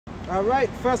All right,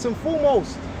 first and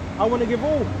foremost, I want to give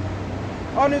all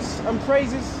honors and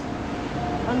praises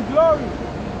and glory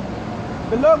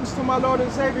belongs to my Lord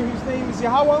and Savior, whose name is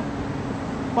Yahweh,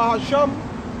 Bahasham,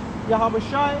 Yahweh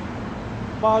Shai,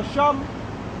 Bahasham,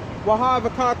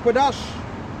 Wahavakar Quadash.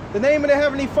 The name of the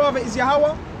Heavenly Father is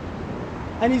Yahweh,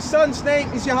 and his Son's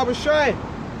name is Yahweh Shai,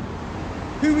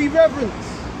 who we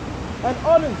reverence and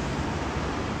honors.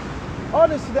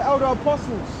 Honors to the elder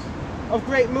apostles of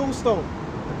Great Millstone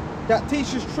that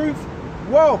teach us truth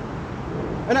well,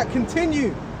 and that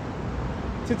continue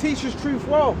to teach us truth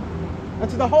well, and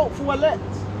to the hopeful elect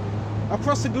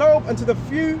across the globe, and to the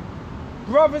few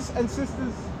brothers and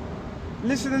sisters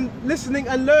listening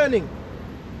and learning.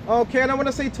 Okay, and I want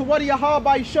to say Tawadi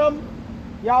Yahweh Sham,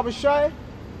 Yahweh Shai,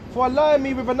 for allowing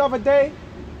me with another day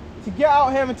to get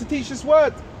out here and to teach this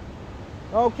word.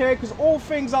 Okay, because all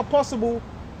things are possible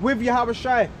with Yahweh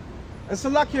Shai. And so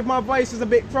lucky if my voice is a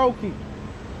bit croaky.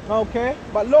 Okay,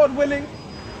 but Lord willing,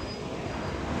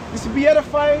 this will be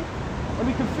edifying, and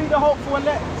we can feed the hopeful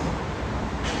elect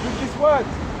with this word.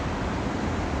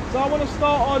 So I want to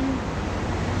start on,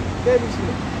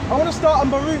 I want to start on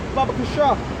Baruch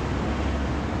Babakashah.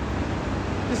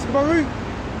 This is Baruch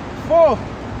 4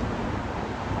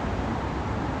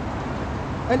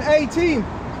 and 18.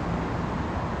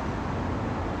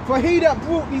 For he that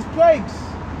brought these plagues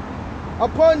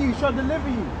upon you shall deliver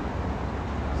you.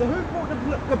 So who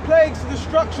brought the plagues of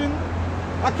destruction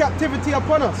and captivity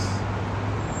upon us?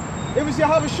 It was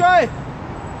Yahweh Shai.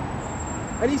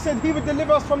 And he said he would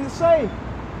deliver us from the same.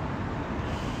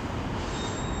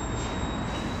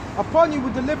 Upon you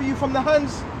would deliver you from the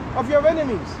hands of your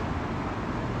enemies.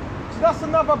 So that's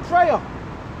another prayer,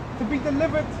 to be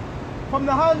delivered from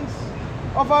the hands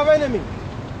of our enemy,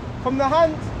 from the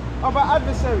hand of our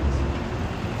adversaries,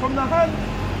 from the hand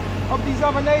of these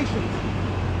other nations.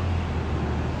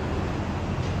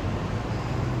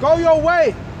 Go your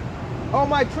way, O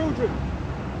my children.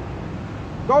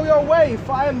 Go your way,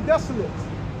 for I am desolate.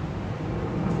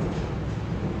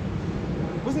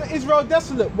 Wasn't Israel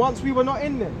desolate once we were not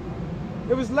in there?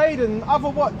 It was laden, other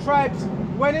what tribes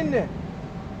went in there?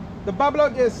 The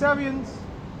Babylonians, the Assyrians,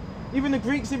 even the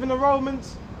Greeks, even the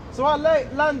Romans. So our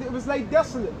land, it was laid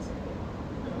desolate.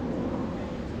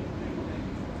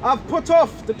 I've put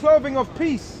off the clothing of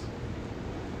peace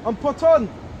and put on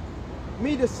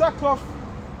me the sackcloth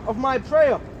of my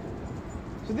prayer.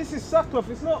 So this is sackcloth,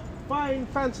 it's not fine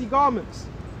fancy garments.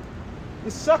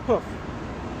 It's sackcloth.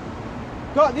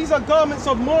 God, these are garments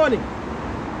of mourning.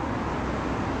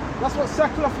 That's what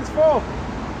sackcloth is for.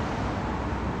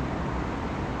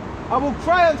 I will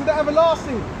cry unto the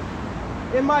everlasting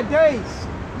in my days.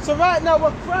 So right now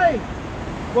we're crying.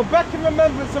 We're back in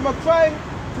remembrance, and we're crying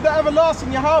to the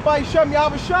everlasting, Yahweh Shem,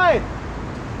 Yahweh Shai.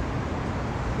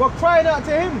 We're crying out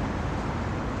to him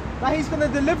that he's going to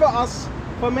deliver us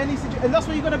from any situation. And that's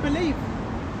what you're going to believe.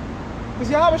 Because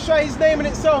Yahweh Shai, his name in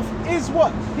itself, is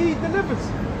what? He delivers.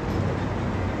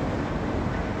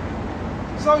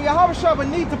 So Yahweh Shai will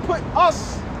need to put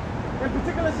us in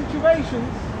particular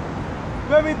situations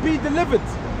where we be delivered.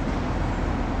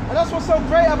 And that's what's so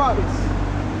great about this.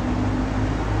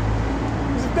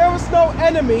 Because if there was no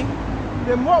enemy,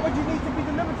 then what would you need to be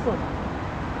delivered from?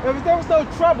 If there was no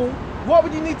trouble, what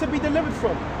would you need to be delivered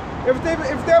from? If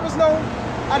there was no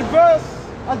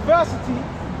adversity,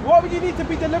 what would you need to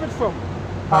be delivered from?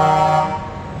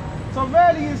 So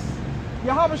rarely is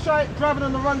Yahweh Shai driving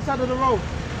on the wrong side of the road.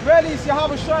 Rarely is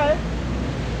Yahweh Shai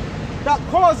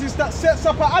that sets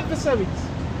up our adversaries.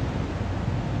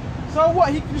 So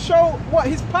what? He can show what?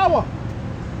 His power.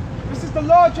 This is the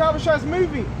Lord Yahweh Shai's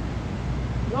movie.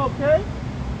 Okay?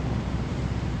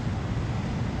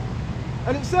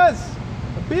 And it says,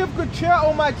 be of good cheer,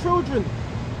 O my children.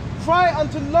 Cry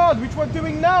unto the Lord, which we're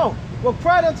doing now. We're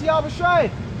crying unto Yahweh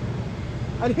Shai.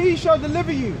 And he shall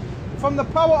deliver you from the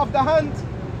power of the hand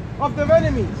of their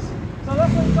enemies. So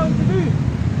that's what he's going to do.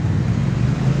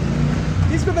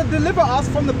 He's going to deliver us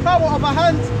from the power of our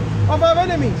hand of our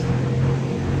enemies.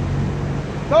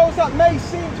 Those that may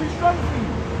seem too strong for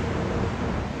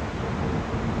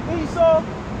you. Esau,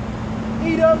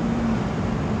 Edom,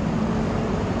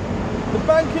 the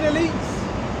banking elites,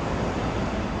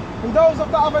 and those of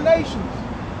the other nations.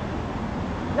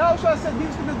 Yahushua said he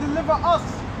was going to deliver us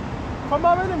from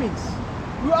our enemies.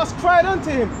 We us cried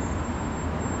unto him.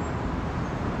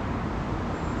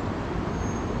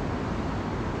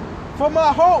 For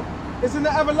my hope is in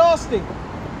the everlasting.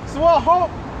 So our hope,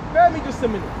 bear me just a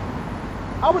minute.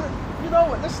 I want to, you know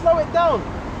what, let's slow it down.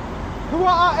 Who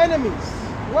are our enemies?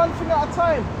 One thing at a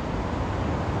time.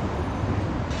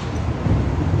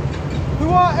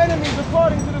 Who are enemies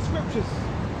according to the scriptures?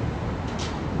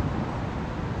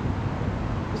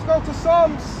 go to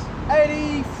Psalms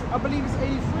 80, I believe it's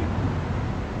 83.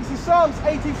 You see, Psalms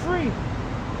 83, it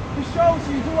shows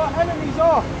you who our enemies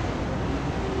are.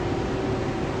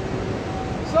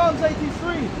 Psalms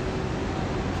 83,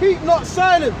 keep not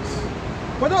silence.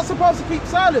 We're not supposed to keep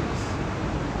silence.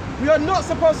 We are not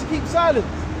supposed to keep silence.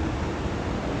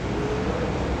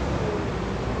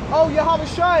 Oh, Yahweh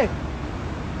Shai.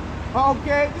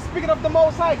 Okay, just speaking of the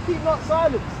Most High, keep not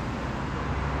silence.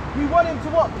 We want him to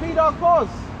what? Plead our cause.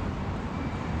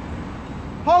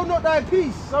 Hold not thy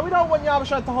peace. So we don't want Yahweh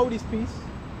Shai to hold his peace.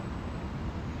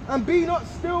 And be not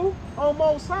still, O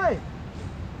Most High.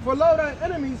 For lo, thine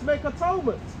enemies make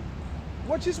atonement.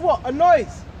 Which is what? A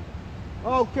noise.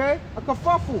 Okay, a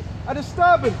kerfuffle, a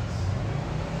disturbance.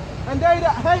 And they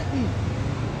that hate thee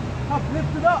have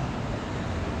lifted up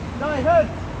thy head.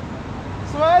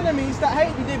 So our enemies that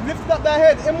hate thee, they've lifted up their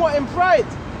head in what? In pride.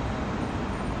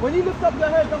 When you lift up your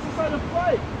head, that's a sign of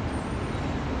pride.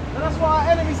 And that's what our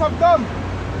enemies have done.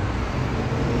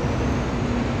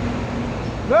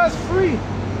 Verse 3.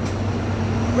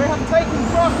 We have taken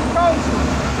crafty counsel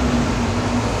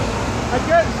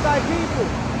against thy people.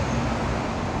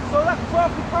 So that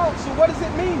crafty counsel, what does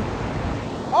it mean?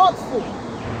 Artful,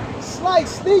 sly,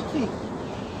 sneaky.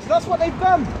 So that's what they've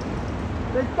done.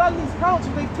 They've done these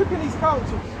counsels, they've taken these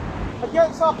counsels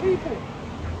against our people.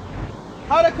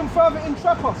 How they can further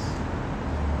entrap us.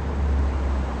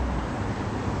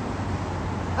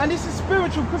 And this is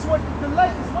spiritual because what the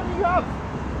latest, what do you have?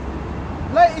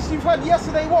 Latest you've had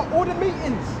yesterday, what? All the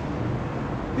meetings.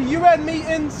 The UN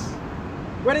meetings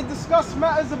where they discuss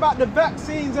matters about the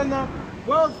vaccines and the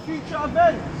world's future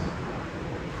events.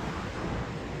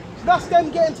 So that's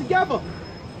them getting together.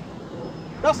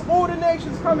 That's all the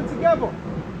nations coming together.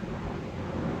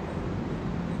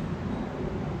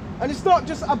 And it's not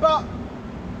just about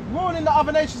ruling the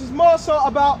other nations, it's more so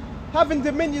about having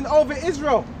dominion over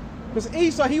Israel. Because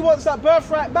Esau, he wants that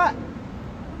birthright back.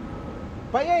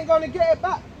 But he ain't going to get it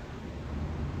back.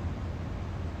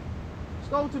 Let's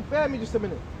go to, bear me just a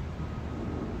minute.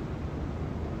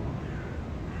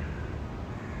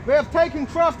 We have taken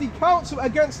crafty counsel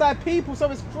against thy people.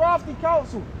 So it's crafty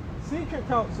counsel, secret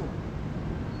counsel,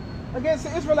 against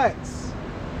the Israelites.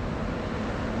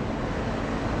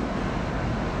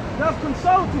 They have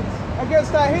consulted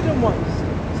against thy hidden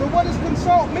ones. So what does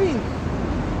consult mean?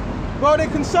 Well, they're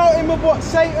consulting with what?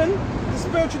 Satan, the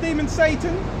spiritual demon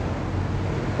Satan.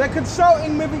 They're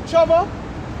consulting with each other,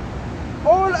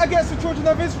 all against the children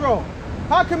of Israel.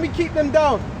 How can we keep them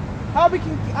down? How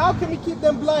can we keep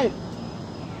them blind?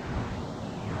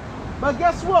 But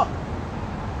guess what?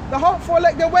 The hopeful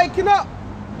elect, they're waking up.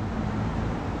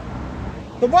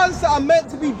 The ones that are meant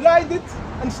to be blinded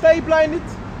and stay blinded,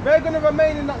 they're going to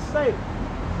remain in that state.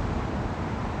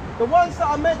 The ones that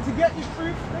are meant to get this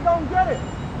truth, they're going to get it.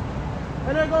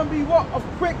 And they're going to be what? Of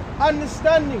quick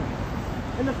understanding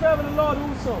in the fear of the Lord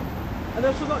also. And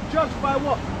they shall not judge by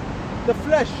what? The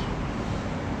flesh.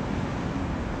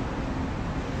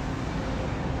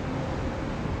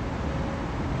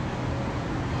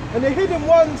 And the hidden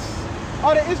ones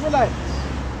are the Israelites.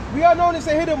 We are known as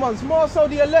the hidden ones, more so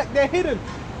the elect, they're hidden.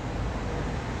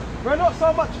 We're not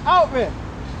so much out there.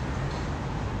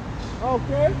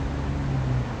 Okay?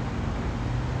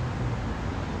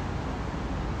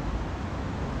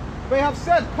 They have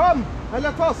said, come and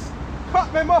let us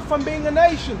cut them off from being a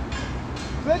nation.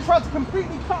 So they tried to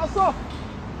completely cut us off.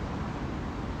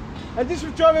 And this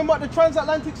was during what? The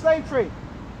transatlantic slave trade.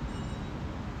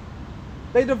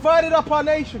 They divided up our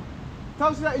nation. It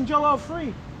tells you that in Joel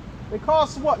 3. They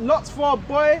cast what? Lots for a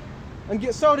boy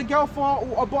and sold a girl for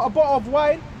a bottle of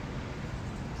wine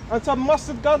and some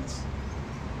mustard guns.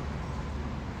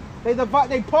 They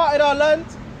parted our land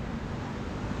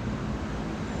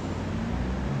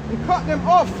and cut them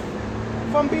off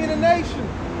from being a nation.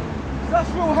 So that's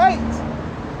real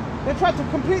hate. They tried to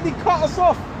completely cut us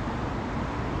off.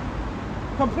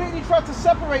 Completely tried to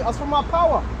separate us from our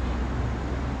power.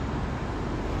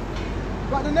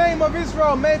 But the name of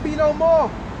Israel may be no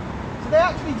more. So they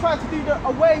actually tried to do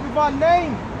away with our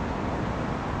name.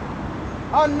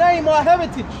 Our name, our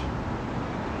heritage.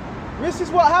 This is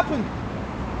what happened.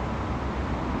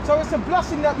 So it's a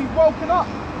blessing that we've woken up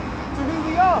to who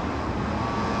we are.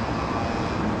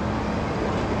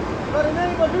 But the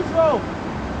name of Israel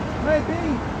may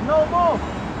be no more.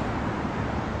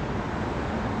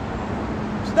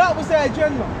 So that was their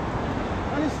agenda.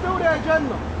 And it's still their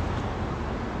agenda.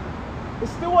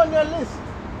 It's still on their list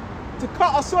to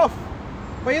cut us off.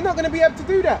 But you're not going to be able to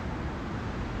do that.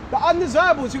 The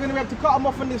undesirables, you're going to be able to cut them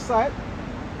off on this side.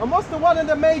 And what's one of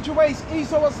the major ways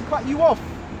Esau wants to cut you off?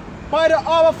 By the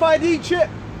RFID chip.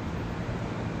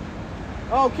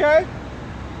 Okay?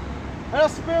 And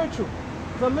that's spiritual.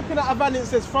 So I'm looking at a van, it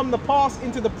says from the past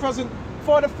into the present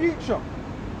for the future.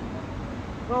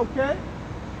 Okay?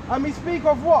 And we speak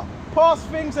of what? Past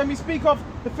things, and we speak of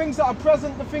the things that are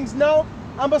present, the things now,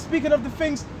 and we're speaking of the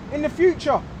things in the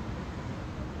future.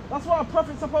 That's what a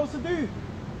prophet's supposed to do.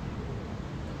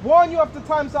 Warn you of the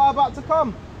times that are about to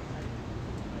come.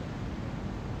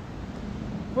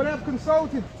 For they have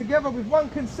consulted together with one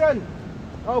consent,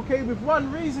 okay, with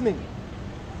one reasoning,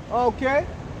 okay.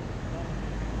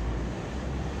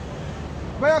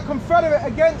 They are confederate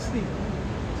against thee.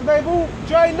 So they've all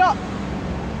joined up,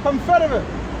 confederate,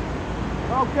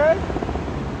 okay.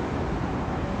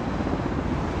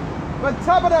 The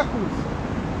tabernacles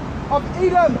of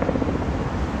Edom.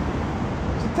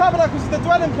 So tabernacles is the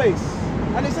dwelling place.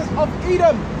 And it says of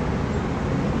Edom.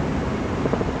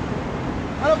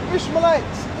 And of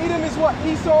Ishmaelites. Edom is what?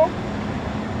 Esau.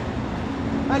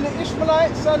 And the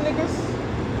Ishmaelites are niggas.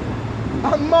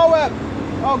 And Moab.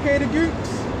 Okay, the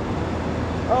Gooks.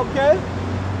 Okay.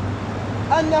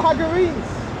 And the Hagarenes.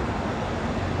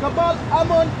 Gabal,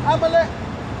 Ammon, Amalek,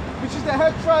 which is the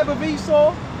head tribe of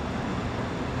Esau.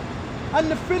 And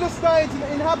the Philistines and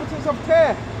the inhabitants of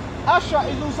Tyre. Asher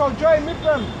is also joined with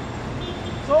them.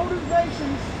 So all these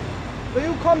nations, they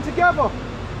all come together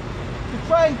to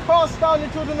try and cast down the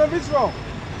children of Israel.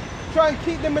 Try and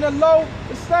keep them in a low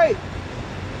estate.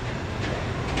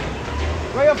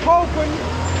 They have opened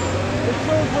the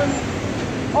children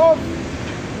of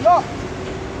Lot.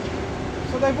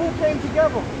 So they've all came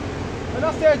together. And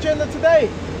that's their agenda today.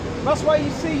 That's why you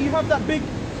see you have that big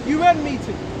UN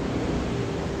meeting.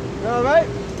 Alright?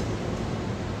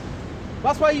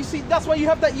 That's why you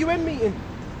have that UN meeting.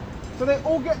 So they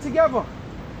all get together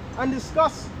and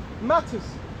discuss matters.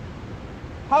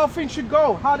 How things should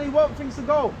go, how they want things to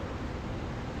go.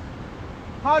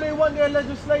 How they want their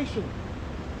legislation.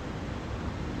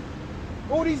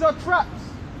 All these are traps.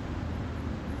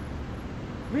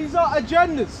 These are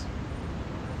agendas.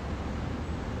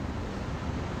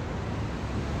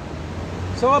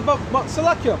 So but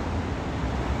Salakia.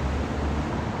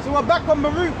 So we're back on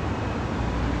Baruch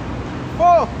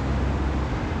 4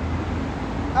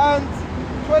 and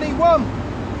 21.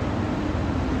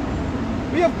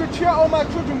 We have good cheer, all my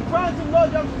children, crying to the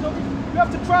Lord. You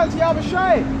have to try to Yahweh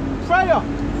Shai. Prayer,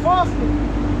 fasting,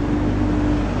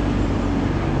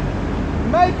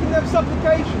 making them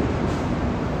supplication.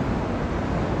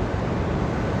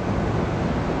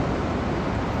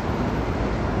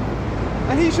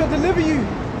 And he shall deliver you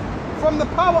from the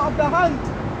power of the hand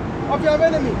of your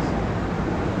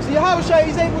enemies. So Yahweh Shai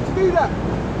is able to do that.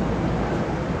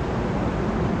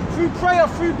 Through prayer,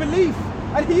 through belief.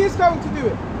 And he is going to do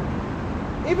it.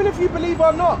 Even if you believe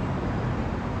or not.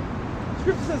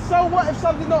 Scripture says, so what if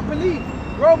some did not believe?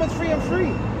 Romans 3 and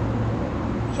 3.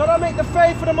 Shall I make the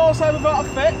faith of the Most High without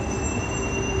effect?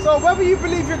 So whether you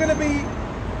believe you're going to be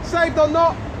saved or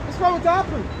not, it's going to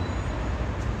happen.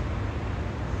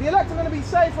 The elect are going to be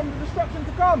saved from the destruction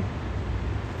to come.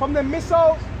 From the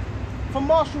missiles, from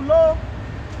martial law.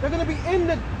 They're going to be in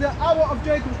the hour of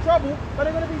Jacob's trouble, but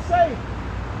they're going to be saved.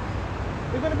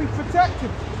 They're going to be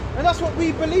protected. And that's what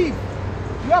we believe.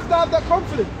 You have to have that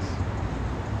confidence.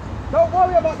 Don't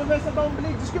worry about the rest that don't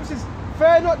believe. The scripture says,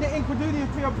 fear not the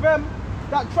incredulity of them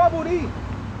that trouble thee.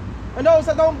 And those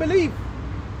that don't believe.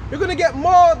 You're going to get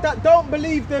more that don't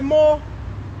believe than more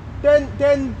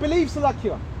than believe, Salakia.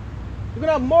 You're going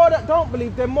to have more that don't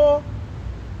believe than more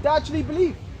that actually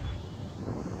believe.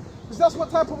 Because that's what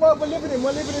type of world we're living in.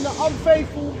 We're living in an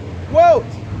unfaithful world.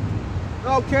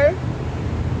 Okay?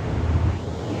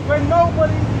 Where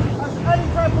nobody has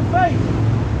any type of faith.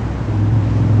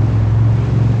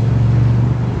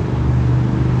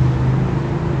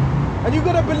 And you've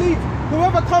got to believe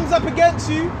whoever comes up against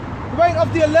you, who ain't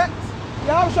of the elect,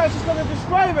 Yahweh is just going to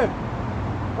destroy them.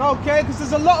 Okay? Because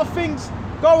there's a lot of things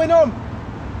going on.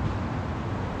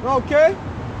 Okay?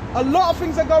 A lot of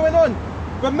things are going on.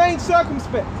 Remain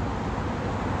circumspect.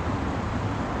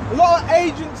 A lot of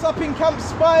agents up in camps,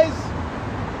 spies,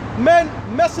 men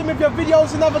messing with your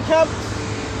videos in other camps.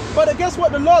 But guess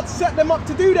what? The Lord set them up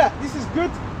to do that. This is good.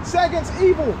 Set against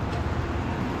evil.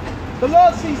 The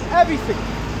Lord sees everything.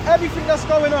 Everything that's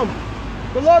going on.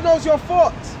 The Lord knows your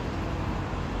thoughts.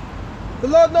 The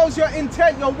Lord knows your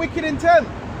intent, your wicked intent.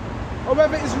 Or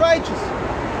whether it is righteous.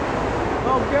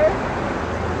 Okay?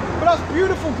 But that's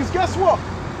beautiful, because guess what?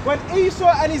 When Esau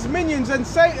and his minions and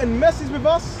Satan messes with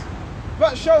us,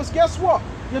 that shows, guess what?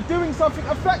 You're doing something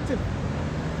effective.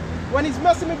 When he's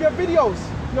messing with your videos,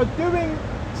 you're doing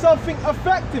something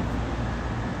effective.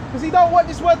 Because he don't want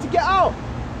this word to get out.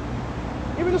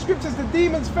 Even the scriptures, the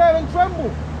demons fear and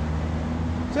tremble.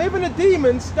 So even the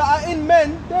demons that are in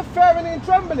men, they're fearing and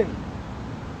trembling.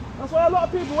 That's why a lot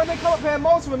of people, when they come up here,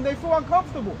 most of them, they feel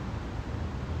uncomfortable.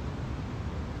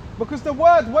 Because the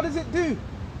word, what does it do?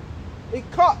 It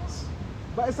cuts.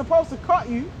 But it's supposed to cut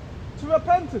you to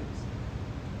repentance.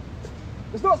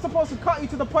 It's not supposed to cut you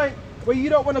to the point where you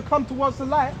don't want to come towards the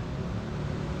light.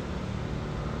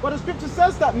 But the scripture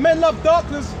says that men love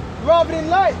darkness rather than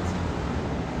light.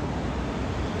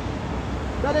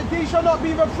 That the deed shall not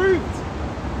be reproved.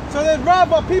 So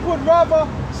people would rather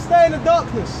stay in the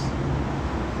darkness.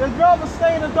 They'd rather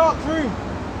stay in a dark room.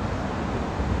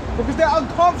 Because they're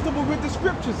uncomfortable with the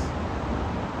scriptures.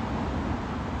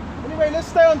 Anyway, let's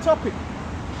stay on topic.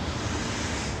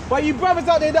 But you brothers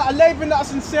out there that are labouring, that are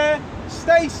sincere,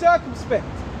 stay circumspect.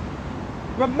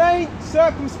 Remain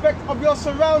circumspect of your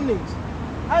surroundings.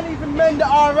 And even men that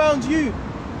are around you.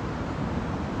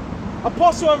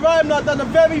 Apostle Aramna done a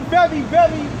very, very,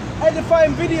 very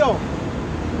edifying video.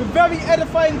 With very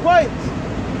edifying points.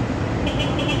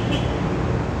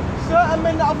 Certain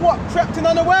men that have what? Crept in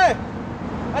unaware.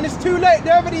 And it's too late,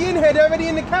 they're already in here, they're already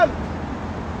in the camp.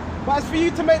 But it's for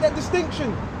you to make that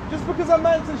distinction. Just because a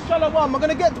man says shalom, I'm going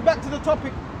to get back to the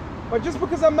topic. But just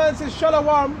because a man says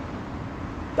shalom,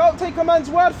 don't take a man's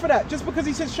word for that. Just because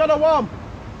he says shalom.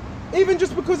 Even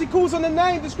just because he calls on the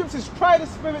name, the scriptures, try the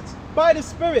spirits by the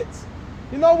spirits.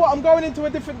 You know what, I'm going into a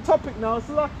different topic now, it's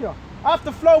lucky. I have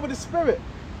to flow with the spirit.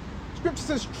 Scripture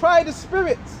says try the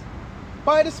spirits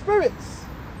by the spirits.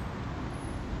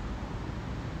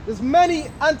 There's many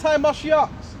anti-Mashiachs.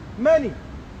 Many.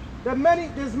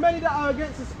 There's many that are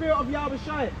against the spirit of Yahweh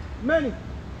Shai. Many.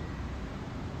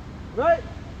 Right?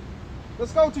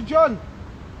 Let's go to John.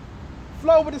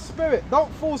 Flow with the spirit.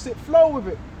 Don't force it. Flow with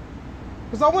it.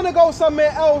 Because I want to go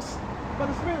somewhere else, but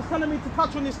the spirit's telling me to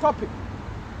touch on this topic.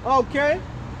 Okay?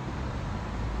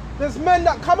 There's men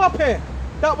that come up here,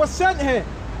 that were sent here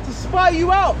to spy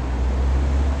you out.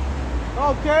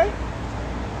 Okay?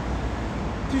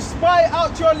 To spy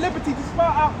out your liberty, to spy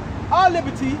out our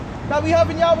liberty that we have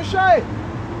in Yahweh Shai.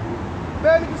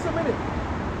 Bear me just a minute.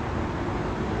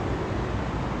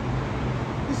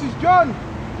 This is John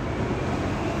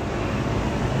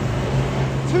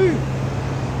 2.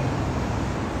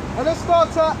 And let's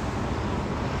start at,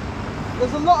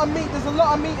 there's a lot of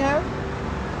meat here.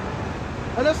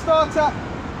 And let's start at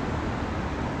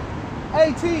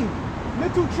 18.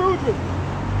 Little children.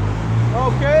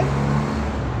 Okay?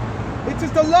 It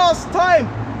is the last time.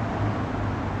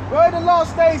 We're in the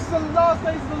last days, the last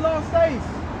days, the last days.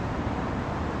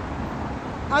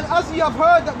 And as you have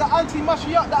heard that the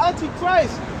anti-Mashiach, the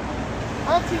Antichrist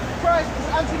is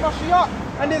anti-Mashiach,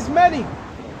 and there's many.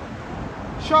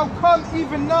 Shall come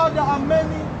even now there are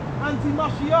many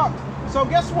anti-Mashiach. So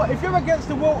guess what? If you're against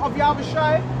the will of Yahweh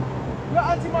Shai, you're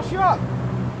anti-Mashiach.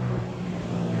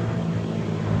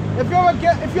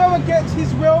 If you're against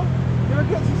his will, you're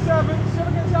against his servants, you're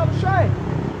against Yahweh Shai.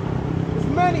 There's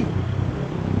many.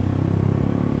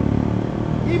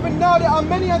 Even now there are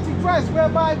many antichrists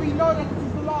whereby we know that this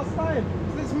is the last time.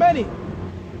 So there's many.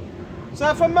 So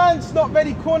if a man's not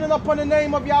ready calling upon the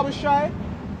name of Yahweh Shai,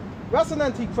 that's an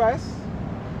antichrist.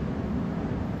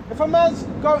 If a man's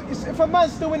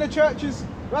still in the churches,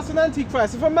 that's an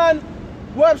antichrist. If a man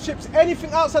worships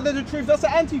anything outside of the truth, that's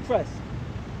an antichrist.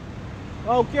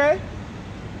 Okay?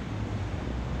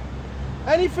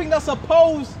 Anything that's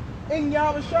opposed in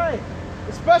Yahweh Shai,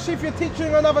 especially if you're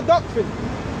teaching another doctrine.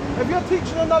 If you're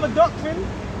teaching another doctrine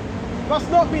that's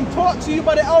not been taught to you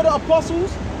by the elder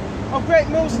apostles of Great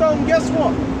Millstone, guess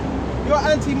what? You're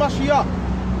anti-Mashiach.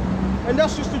 And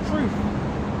that's just the truth.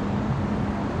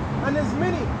 And there's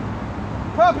many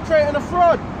perpetrating a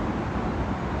fraud.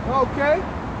 Okay?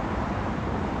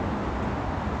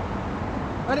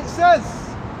 And it says,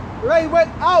 they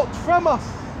went out from us.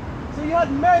 So you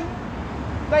had men,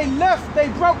 they left, they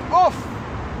broke off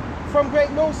from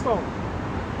Great Millstone.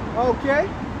 Okay?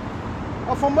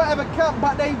 Or from whatever camp,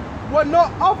 but they were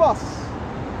not of us.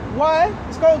 Why?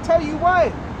 It's going to tell you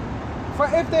why. For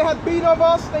if they had been of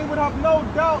us, they would have no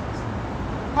doubt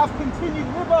have continued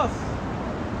with us.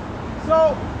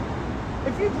 So,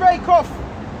 if you break off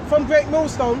from Great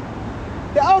Millstone,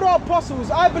 the elder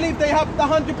apostles, I believe they have the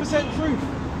 100% truth.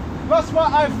 That's why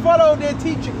I follow their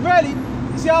teaching. Really,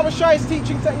 you see Yahweh Shai's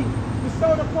teachings that he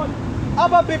bestowed upon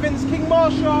Abba Bivens, King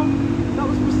Marshall, that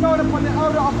was bestowed upon the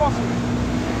elder apostles.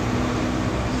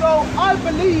 So I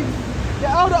believe the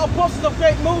elder apostles of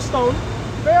Great Millstone,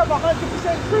 they have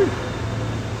 100% truth.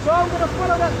 So I'm going to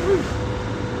follow that truth.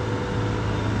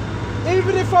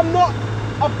 Even if I'm not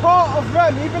a part of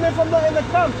them, even if I'm not in the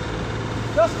camp,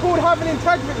 that's called having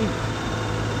integrity.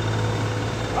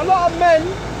 A lot of men,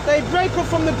 they break off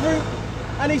from the group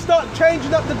and they start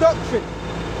changing up the doctrine.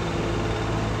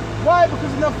 Why?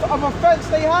 Because of offense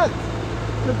they had.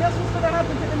 So guess what's going to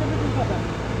happen to individuals like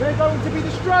that? They're going to be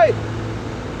destroyed.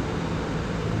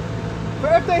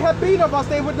 But if they had been of us,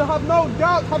 they would have no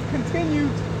doubt have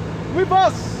continued with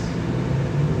us.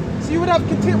 So you would have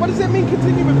continued. What does it mean,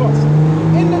 continue with us?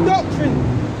 In the doctrine.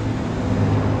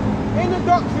 In the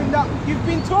doctrine that you've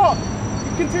been taught.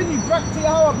 You continue. Brakti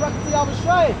Yahweh, Brakti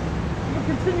Yahweh. You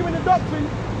continue in the doctrine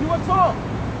you were taught.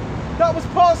 That was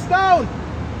passed down.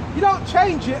 You don't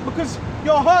change it because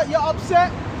you're hurt, you're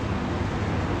upset.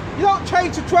 You don't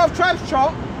change the 12 tribes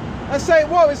chart and say,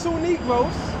 whoa, it's all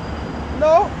Negroes.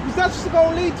 No, because that's just going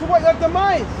to lead to what your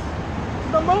demise.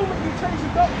 So the moment you change the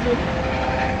doctrine,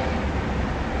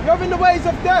 you're in the ways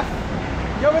of death.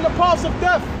 You're in the paths of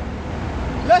death.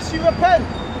 Lest you repent.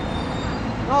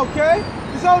 Okay?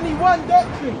 There's only one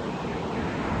doctrine.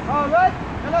 Alright?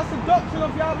 And that's the doctrine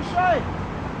of Yahushua,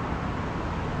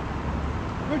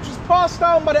 which was passed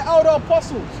down by the elder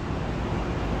apostles.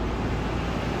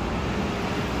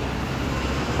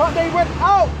 But they went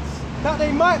out that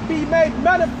they might be made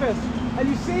manifest. And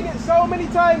you've seen it so many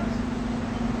times.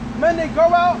 Men, they go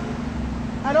out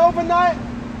and overnight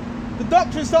the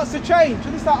doctrine starts to change.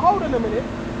 And it's like, hold on a minute.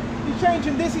 You're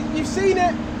changing this. You've seen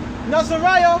it.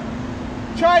 Nazariah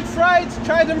tried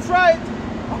and fried.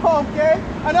 Okay.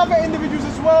 And other individuals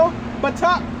as well.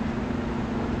 Batak.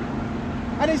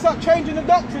 And they start changing the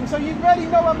doctrine. So you really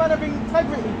know a man of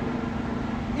integrity.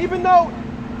 Even though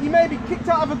he may be kicked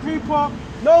out of a group or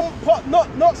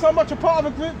not so much a part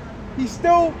of a group, he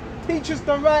still teaches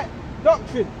the right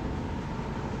doctrine.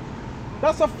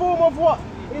 That's a form of what?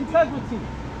 Integrity.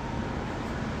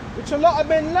 Which a lot of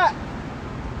men lack.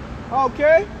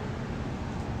 Okay?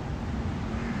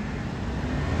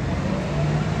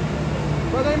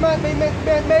 But they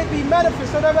may be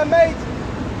manifest, so they were made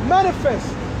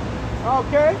manifest.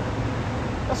 Okay?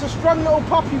 That's a strong little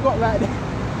pup you got right there.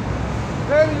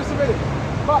 Let me just a minute.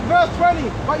 But verse 20,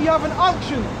 but you have an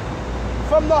unction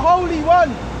from the Holy One.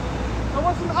 Now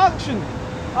what's an unction?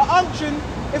 An unction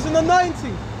is an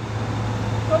anointing.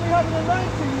 So we have an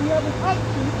anointing, we have an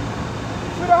unction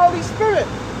through the Holy Spirit.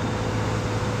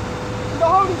 The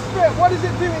Holy Spirit, what does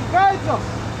it do? It guides us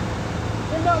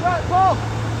in that right path.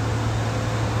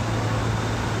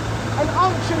 An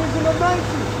unction is an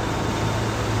anointing.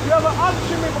 You have an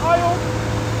unction with oil,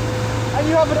 and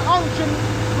you have an unction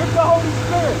with the Holy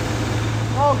Spirit.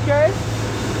 Okay?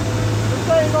 The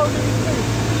same goes in the spirit.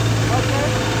 Okay?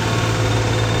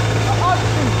 An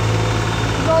unction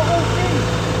to know all things.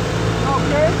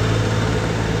 Okay?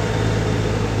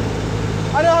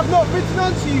 And I have not written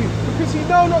unto you, because you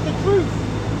know not the truth.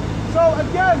 So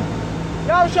again,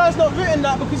 Yahushua has not written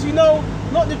that because you know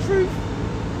not the truth.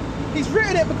 He's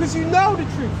written it because you know the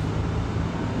truth.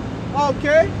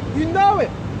 Okay? You know it.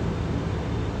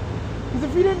 Because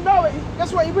if you didn't know it,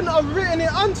 guess what? He wouldn't have written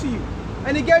it unto you.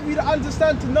 And he gave you to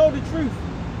understand to know the truth.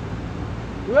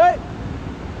 Right?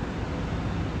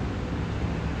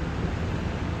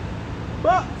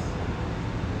 But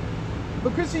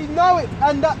because you know it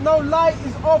and that no lie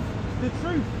is of the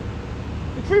truth.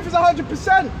 The truth is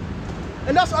 100%.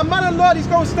 And that's a man of Lord, he's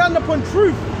going to stand upon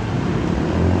truth.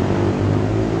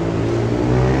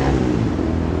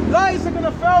 Lies are going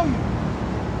to fail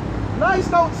you. Lies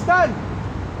don't stand.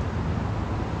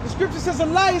 The scripture says a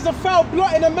lie is a foul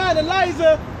blot in a man. A lie is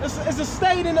a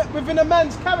stain within a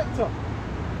man's character.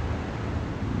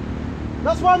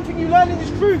 That's one thing you learn in this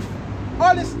truth.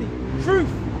 Honesty, truth.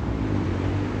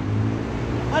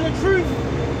 And the truth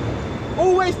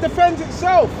always defends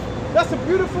itself. That's the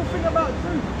beautiful thing about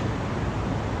truth.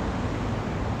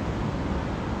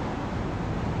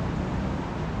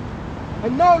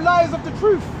 And no lies of the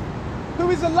truth. Who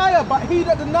is a liar but he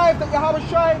that denieth that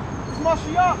Yahushua is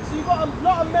Mashiach? So you've got a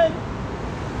lot of men.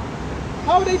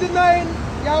 How are they denying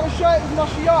Yahushua is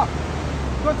Mashiach?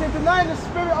 Because they're denying the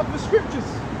spirit of the scriptures.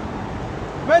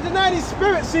 They're denying his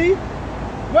spirit, see?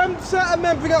 When certain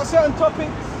men bring out certain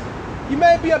topics, you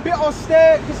may be a bit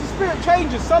austere because the spirit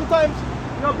changes. Sometimes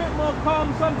you're a bit more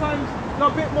calm, sometimes you're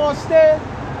a bit more austere.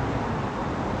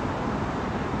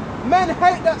 Men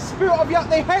hate that spirit of Yah.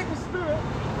 They hate the spirit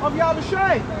of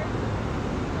Yahushua.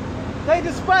 They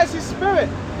despise his spirit.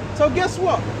 So guess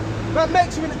what? That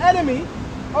makes you an enemy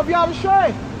of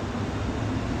Yahushua.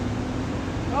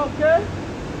 Okay?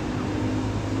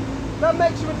 That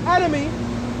makes you an enemy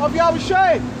of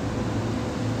Yahushua.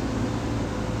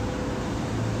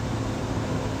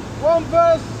 One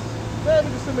verse, wait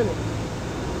just a minute.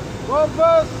 One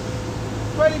verse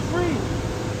 23.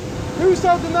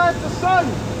 Whoso denies the Son,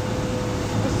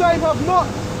 the same have not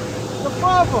the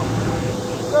Father.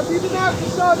 So if you deny the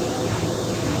Son, you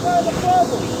deny the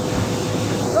Father.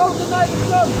 Don't deny the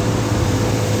Son.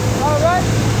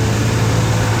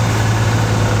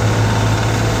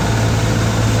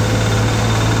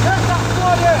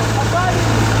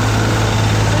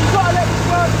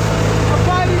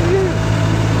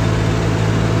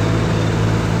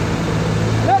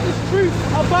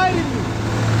 abide in you.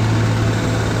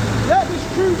 Let this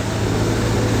truth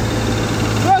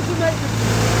resonate with you.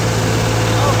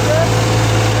 Okay?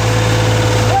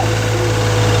 Let this truth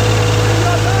in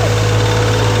your life.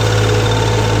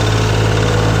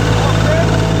 Okay?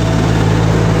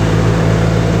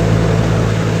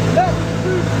 Let this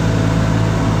truth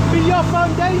be your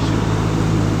foundation.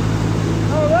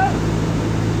 Alright?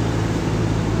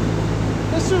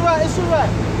 It's alright, it's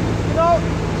alright. You know,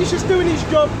 he's just doing his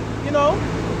job, you know.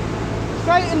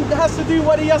 Satan has to do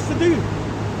what he has to do.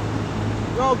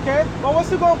 Okay? But we're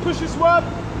still going to push this word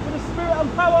with the spirit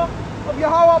and power of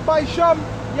Yahweh by Sham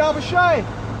Yahushai.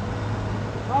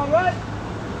 Alright?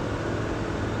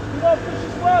 We're going to push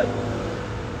this word.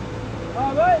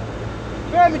 Alright?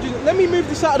 Let me move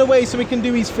this out of the way so we can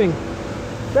do his thing.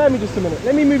 Bear me just a minute.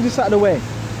 Let me move this out of the way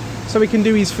so we can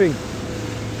do his thing.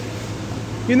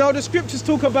 You know, the scriptures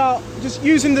talk about just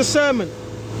using discernment,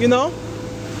 you know?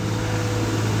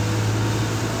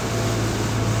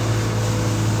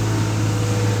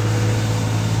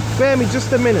 Bear me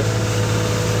just a minute.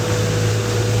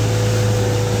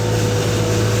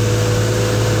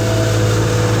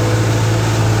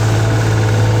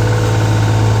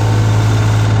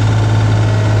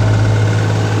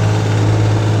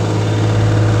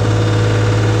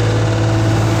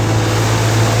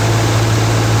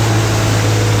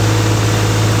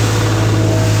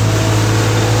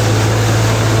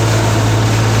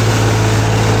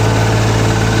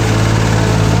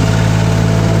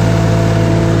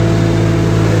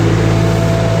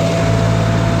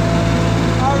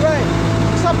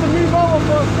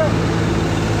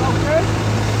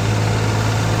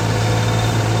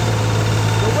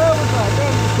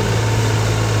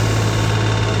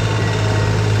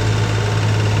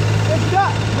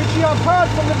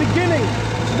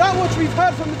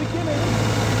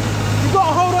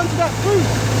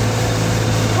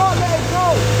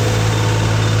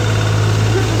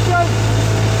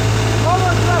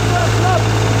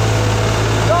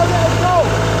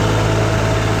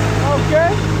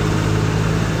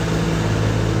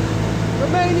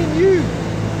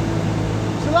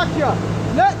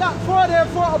 Let that fire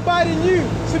therefore abide in you.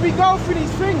 So we go through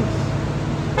these things.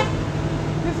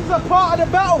 This is a part of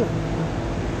the battle.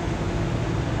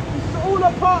 This is all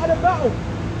a part of the battle.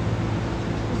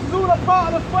 This is all a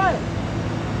part of the fight.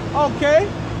 Okay?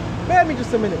 Bear me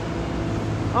just a minute.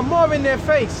 I'm more in their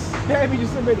face. Bear me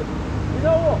just a minute. You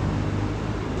know what?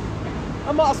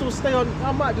 I might as well stay on,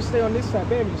 I might just stay on this side.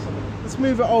 Bear me just a minute. Let's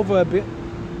move it over a bit.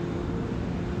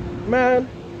 Man.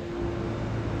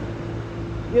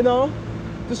 You know,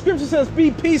 the scripture says be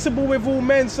peaceable with all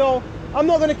men, so I'm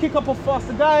not going to kick up a fuss.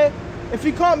 The guy, if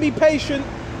he can't be patient,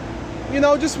 you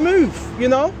know, just move, you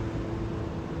know.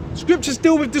 Scriptures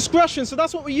deal with discretion, so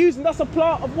that's what we're using. That's a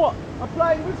part of what?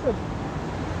 Applying wisdom.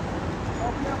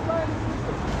 Okay, applying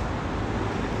wisdom.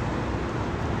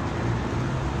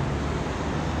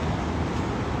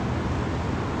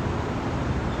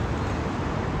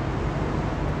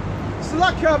 It's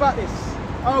lucky about this.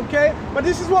 Okay, but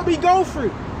this is what we go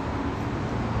through.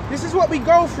 This is what we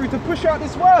go through to push out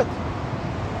this word.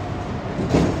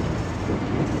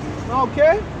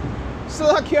 Okay, so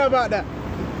lucky about that.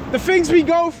 The things we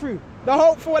go through, the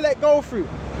hopeful will let go through.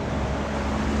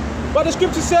 But the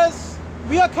scripture says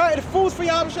we are counted fools for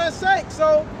Yahweh's sake.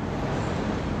 So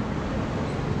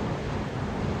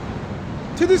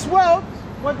to this world,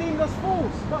 we're deemed as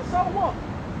fools. But so what?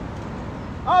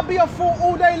 I'll be a fool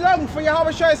all day long for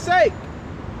Yahweh's sake.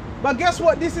 But guess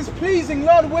what? This is pleasing,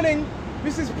 Lord willing,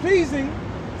 this is pleasing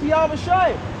to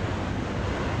Yahweh.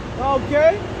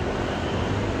 Okay?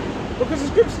 Because the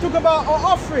scriptures talk about our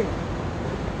offering.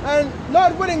 And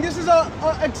Lord willing, this is an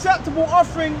acceptable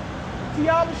offering to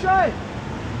Yahweh.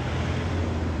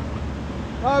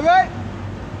 Alright?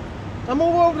 I'm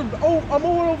all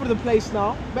over the place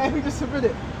now. Maybe just a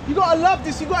minute. You gotta love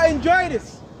this, you gotta enjoy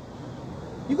this.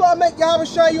 You gotta make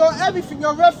Yahweh your everything,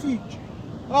 your refuge.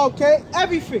 Okay,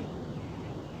 everything.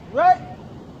 Right?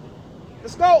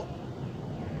 Let's go.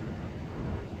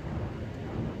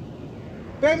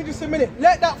 Bear me just a minute.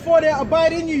 Let that fire there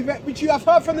abide in you, which you have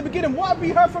heard from the beginning. What have we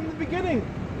heard from the beginning?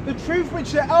 The truth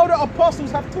which the elder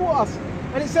apostles have taught us.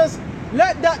 And it says,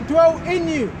 let that dwell in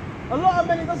you. A lot of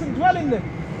men, it doesn't dwell in them.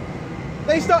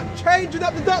 They start changing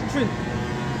up the doctrine.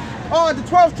 Oh, the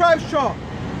 12 tribes chart.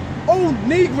 Oh,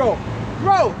 Negro.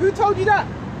 Bro, who told you that?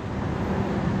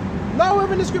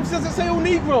 Nowhere in the scripture does it say all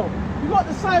Negro. You got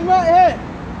the sign right here.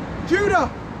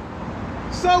 Judah,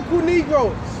 so-called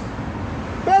Negroes.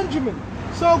 Benjamin,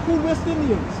 so-called West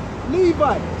Indians.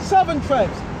 Levi, southern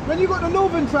tribes. Then you got the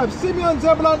northern tribes. Simeon,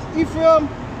 Zebulun, Ephraim,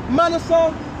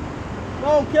 Manasseh.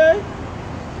 Okay.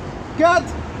 Gad,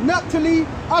 Naphtali,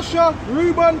 Asher,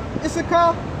 Reuben,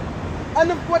 Issachar, and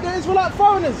the Israelite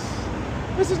foreigners.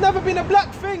 This has never been a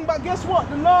black thing, but guess what?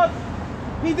 The Lord,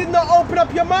 He did not open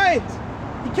up your mind.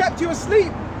 He kept you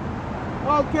asleep.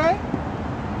 Okay?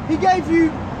 He gave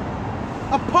you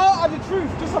a part of the truth,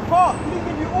 just a part. He didn't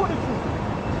give you all the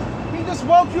truth. He just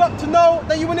woke you up to know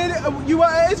that you were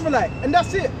an Israelite, and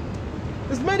that's it.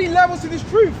 There's many levels to this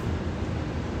truth.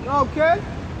 Okay?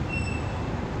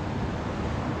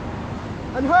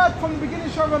 And heard from the beginning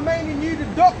shall remain in you the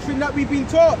doctrine that we've been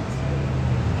taught.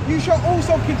 You shall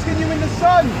also continue in the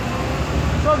Son.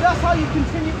 So that's how you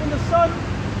continue in the Son,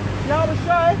 Yahweh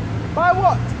Shai. By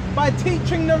what? By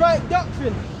teaching the right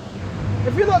doctrine.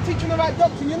 If you're not teaching the right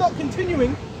doctrine, you're not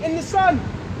continuing in the Son.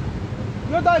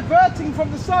 You're diverting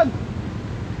from the Son.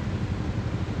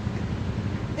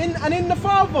 In the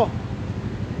Father.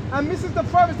 And this is the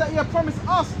promise that He has promised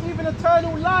us, even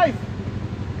eternal life.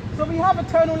 So we have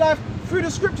eternal life through the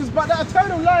scriptures, but that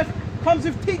eternal life comes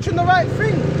with teaching the right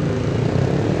thing.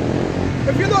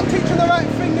 If you're not teaching the right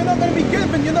thing, you're not going to be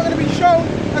given, you're not going to be shown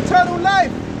eternal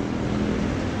life.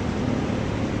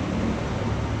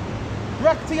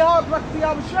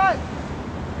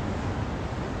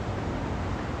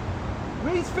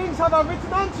 These things have I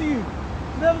written unto you.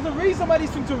 So there was a reason why these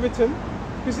things were written,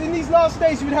 because in these last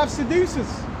days you would have seducers.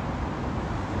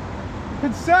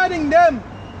 Concerning them,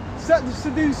 set to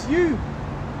seduce you.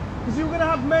 Because you're going to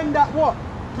have men that what?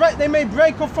 They may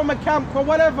break off from a camp or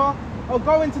whatever, or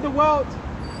go into the world,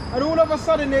 and all of a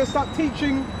sudden they'll start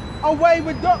teaching away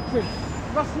with doctrine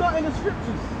that's not in the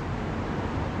scriptures.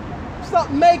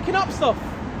 Start making up stuff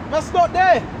that's not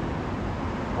there.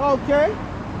 Okay?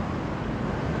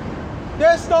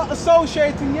 They'll start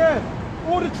associating,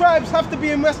 all the tribes have to be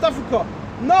in West Africa.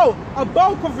 No, a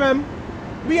bulk of them,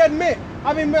 we admit,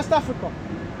 are in West Africa.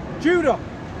 Judah.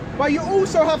 But you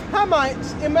also have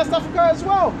Hamites in West Africa as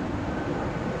well.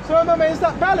 So remember, it's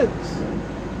that balance.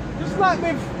 Just like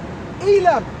with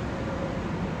Elam.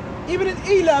 Even in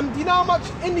Elam, do you know how much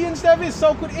Indians there is,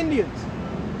 so-called Indians?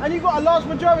 And you've got a large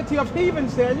majority of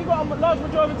heathens there, and you've got a large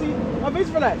majority of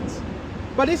Israelites.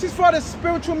 But this is for the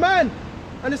spiritual man.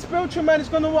 And the spiritual man is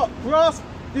going to what? Grasp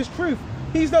this truth.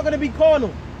 He's not going to be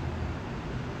carnal.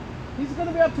 He's going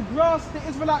to be able to grasp the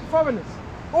Israelite foreigners.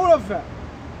 All of them.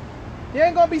 He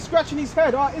ain't going to be scratching his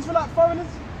head. Israelite foreigners?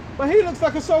 But he looks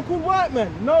like a so-called white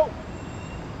man. No.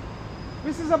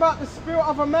 This is about the spirit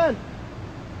of a man.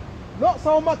 Not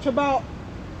so much about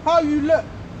how you look.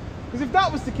 Because if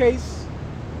that was the case,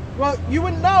 well, you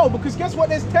wouldn't know. Because guess what?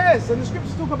 There's tares. And the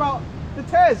scriptures talk about the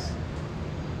tares.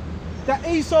 That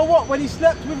Esau what? When he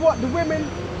slept with what? The women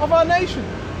of our nation.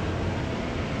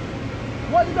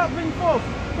 What did that bring forth?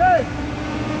 Tares.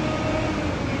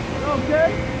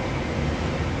 Okay?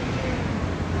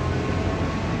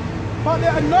 But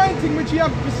the anointing which ye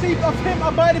have received of Him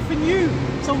abideth in you.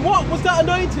 So what was that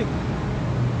anointing?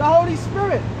 The Holy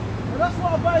Spirit. And that's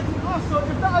what abides in us. So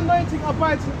if that anointing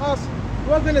abides in us,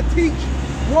 we're going to teach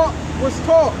what was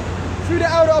taught through the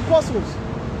elder apostles.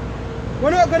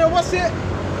 We're not going to,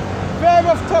 veer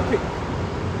off topic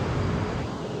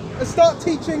and start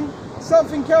teaching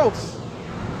something else.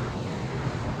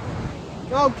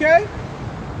 Okay?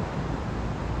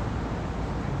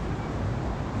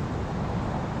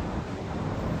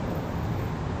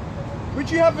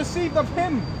 Which you have received of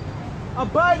Him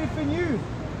abideth in you,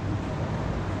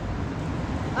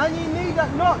 and ye need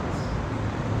that not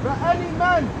that any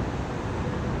man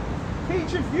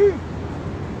teacheth you.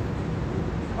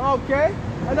 Okay?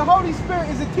 And the Holy Spirit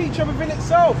is a teacher within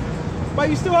itself, but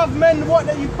you still have men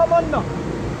that you come under.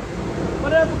 But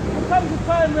there comes a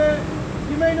time where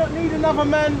you may not need another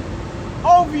man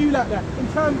over you like that, in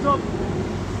terms of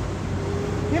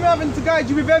him having to guide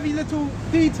you with every little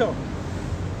detail.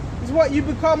 It's what you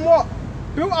become what?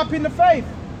 Built up in the faith.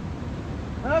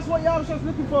 And that's what Yahweh is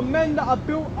looking for, men that are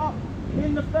built up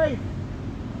in the faith.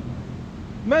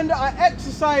 Men that are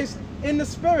exercised in the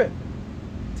Spirit,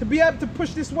 to be able to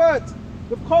push this word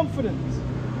with confidence.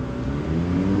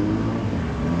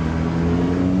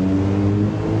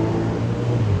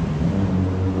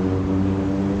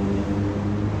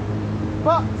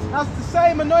 But as the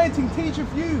same anointing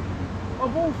teacheth you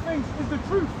of all things is the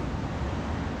truth.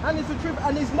 And it's the truth,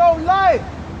 and it's no lie.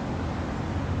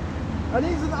 And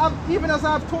even as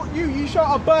I have taught you, you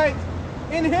shall abide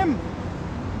in Him.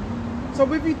 So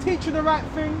with you teaching the right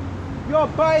thing, you're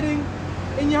abiding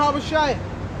in Yahweh Shai.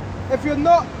 If you're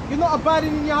not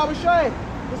abiding in Yahweh Shai.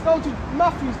 Let's go to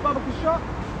Matthew's, Baba Kashak.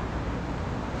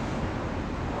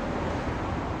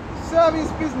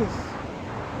 Serious business.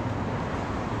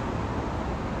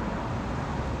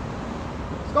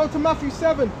 Let's go to Matthew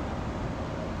 7.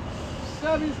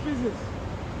 serious business.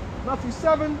 Matthew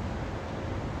 7.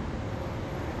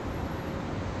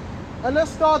 And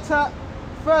let's start at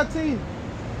 13.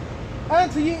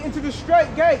 Enter ye into the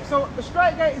straight gate. So the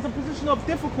straight gate is a position of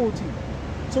difficulty.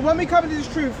 So when we come into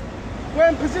this truth, we're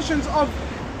in positions of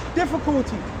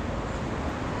difficulty.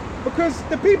 Because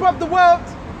the people of the world,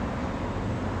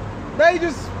 they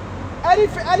just,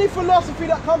 any philosophy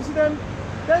that comes to them,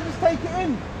 they just take it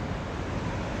in.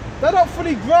 They don't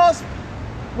fully grasp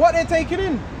what they're taking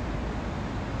in.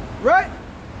 Right?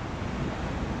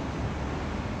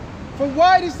 For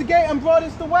wide is the gate and broad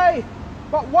is the way.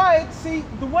 But wide, see,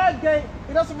 the wide gate,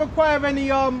 it doesn't require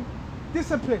any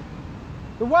discipline.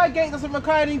 The wide gate doesn't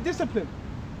require any discipline.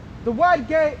 The wide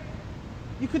gate,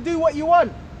 you could do what you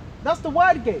want. That's the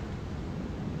wide gate.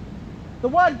 The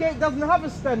wide gate doesn't have a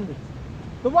standard.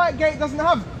 The wide gate doesn't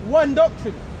have one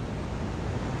doctrine.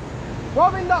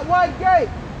 We're in that wide gate.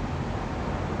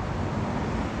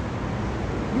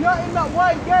 We are in that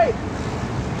wide gate.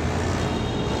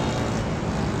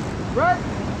 Right?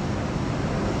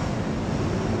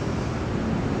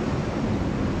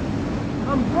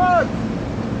 And broad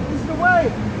is the way.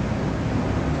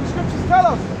 The scriptures tell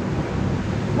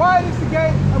us. Wide is the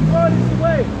gate and broad is the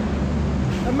way.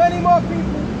 And many more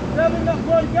people, they're in that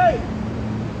broad gate.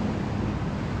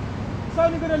 It's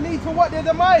only going to lead to what? Their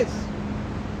demise.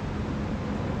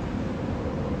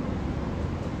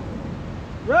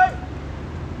 Right?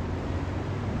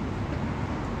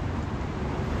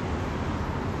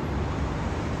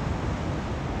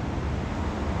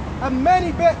 And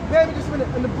many, bear me just a minute,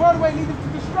 and the broad way leads to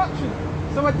destruction.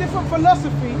 So a different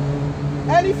philosophy,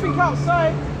 anything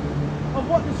outside of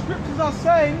what the scriptures are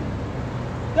saying,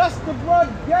 that's the broad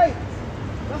gate.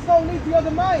 That's going to lead to your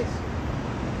demise.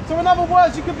 So in other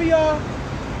words, you could be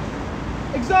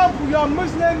example, you're a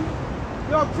Muslim,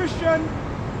 you're a Christian,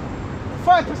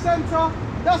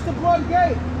 5%er, that's the broad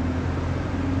gate.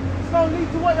 It's going to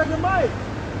lead to what your demise.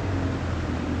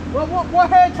 Well, we're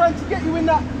here trying to get you in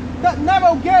that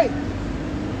narrow gate.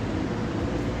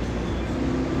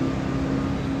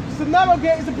 So the narrow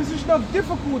gate is a position of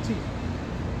difficulty.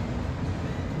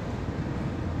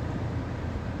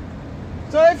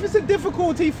 So if it's a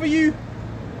difficulty for you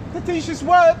to teach this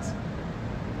word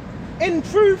in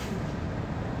truth,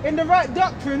 in the right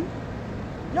doctrine,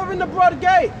 you're in the broad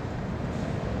gate.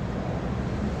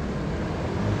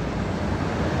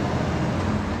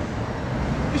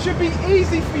 It should be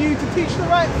easy for you to teach the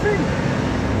right thing.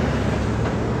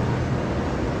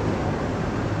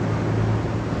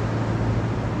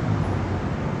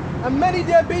 And many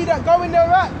there be that go in their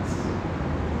acts.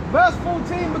 Verse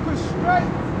 14, because straight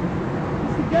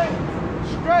is the gate.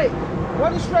 Straight.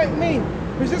 What does straight mean?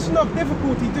 Position of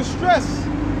difficulty, distress.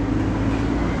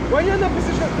 When you're in a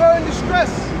position of going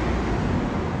distress,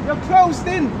 you're closed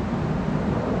in.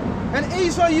 And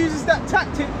Esau uses that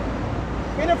tactic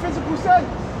in a physical sense.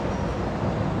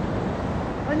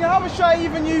 And Yahushua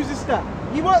even uses that.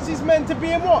 He wants his men to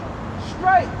be in what?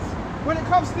 Straight. When it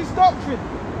comes to this doctrine.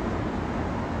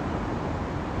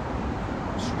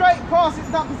 Straight past it,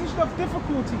 that position of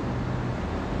difficulty.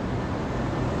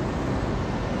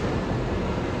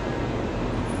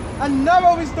 And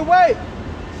narrow is the way.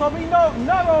 So we know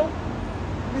narrow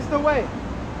is the way.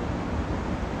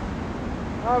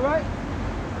 Alright?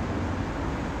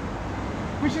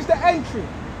 Which is the entry.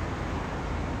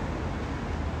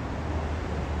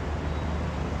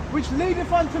 Which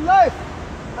leadeth unto life.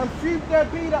 And few there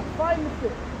be that findeth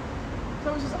it.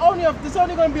 So it's just there's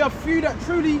only going to be a few that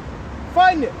truly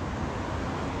find it.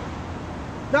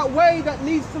 That way that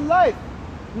leads to life.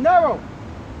 Narrow.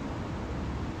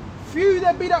 Few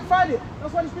there be that find it.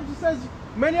 That's why the scripture says,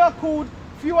 many are called,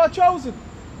 few are chosen.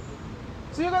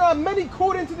 So you're going to have many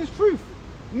called into this truth.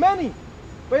 Many.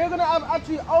 But you're going to have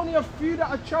actually only a few that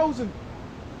are chosen.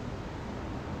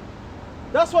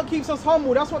 That's what keeps us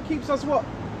humble. That's what keeps us what?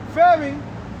 Fearing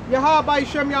Yahweh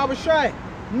Shem Yahushai.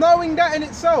 Knowing that in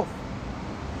itself.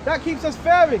 That keeps us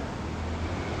fearing.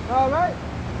 Alright?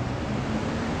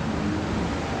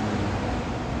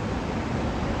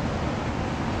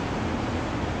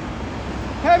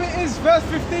 Here it is, verse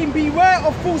 15. Beware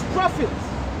of false prophets.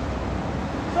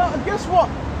 So guess what?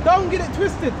 Don't get it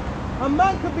twisted. A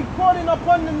man could be calling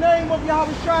upon the name of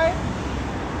Yahushai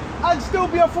and still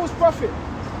be a false prophet.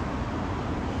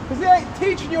 Because he ain't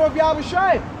teaching you of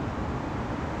Yahushai.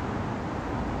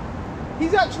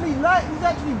 He's actually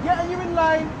getting you in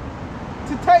line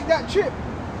to take that chip.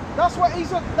 That's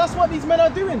what these men are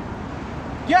doing.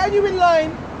 Getting you in line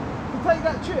to take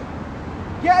that chip.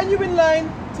 Getting you in line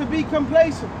to be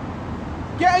complacent.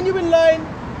 Getting you in line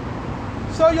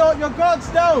so your guard's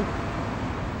down.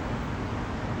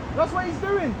 That's what he's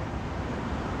doing.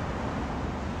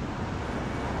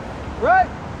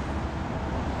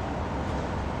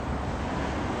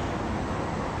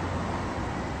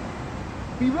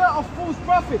 Beware of false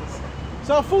prophets.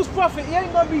 So a false prophet, he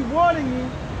ain't going to be warning you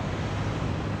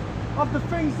of the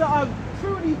things that are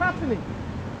truly happening.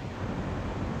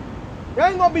 He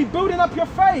ain't going to be building up your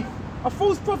faith. A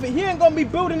false prophet, he ain't going to be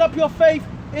building up your faith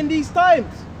in these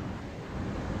times.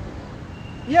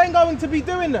 He ain't going to be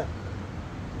doing that.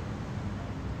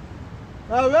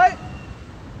 Alright?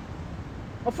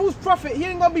 A false prophet, he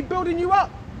ain't going to be building you up.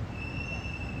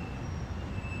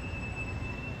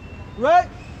 Right?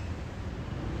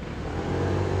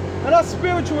 And that's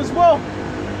spiritual as well.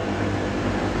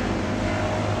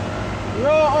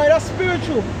 Right, that's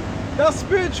spiritual. That's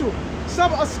spiritual.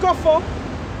 A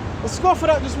scoffer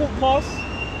that just walked past,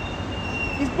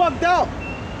 he's bugged out.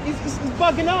 He's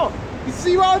bugging out. You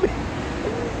see what I mean?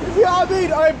 You see what I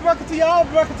mean? Alright, brakatiyah.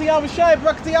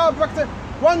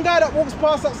 One guy that walks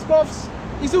past that scoffs,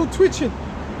 he's all twitching.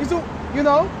 He's all, you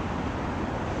know.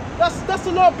 That's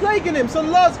the Lord plaguing him. So the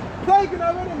Lord's plaguing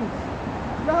our enemies.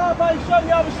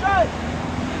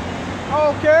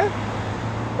 Okay.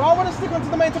 But I want to stick on to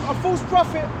the main topic. A false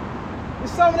prophet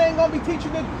is someone that ain't going to be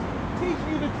teaching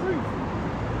you the truth,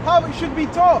 how it should be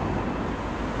taught.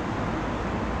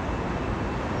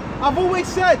 I've always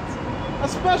said,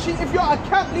 especially if you're a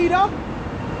camp leader,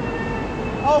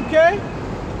 okay,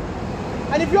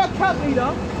 and if you're a camp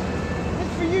leader,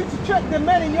 it's for you to check the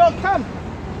men in your camp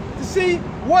to see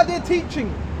what they're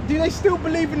teaching. Do they still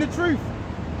believe in the truth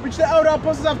which the elder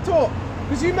apostles have taught?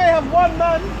 Because you may have one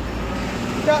man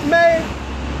that may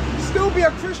still be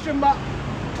a Christian but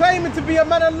claiming to be a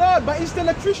man of Lord, but he's still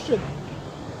a Christian.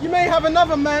 You may have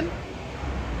another man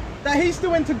that he's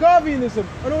still into Garveyism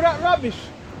and all that rubbish,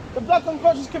 the black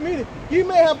unconscious community. You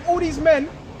may have all these men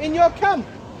in your camp.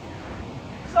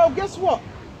 So guess what?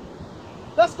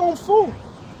 That's going to fall.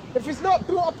 If it's not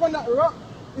built up on that rock,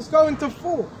 it's going to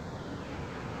fall.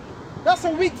 That's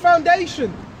a weak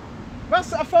foundation.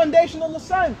 That's a foundation on the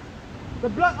sand. The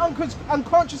black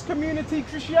unconscious community,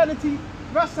 Christianity,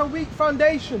 that's a weak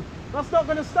foundation. That's not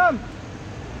going to stand.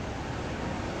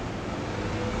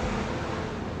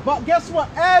 But guess what?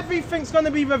 Everything's going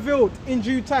to be revealed in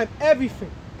due time.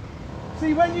 Everything.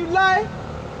 See, when you lie,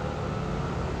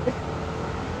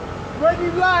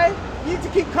 you need to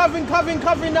keep covering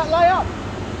that lie up.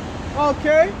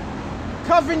 Okay?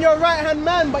 Covering your right-hand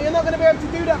man, but you're not going to be able to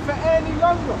do that for any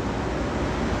longer.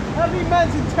 Every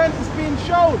man's intent is being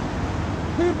shown.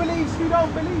 Who believes, who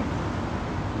don't believe.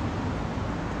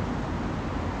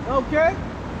 Okay?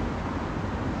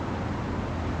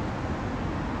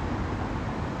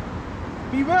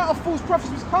 Beware of false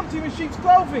prophets which come to you in sheep's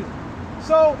clothing.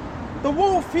 So, the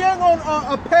wolf, he ain't going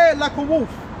to appear like a wolf.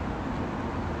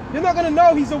 You're not going to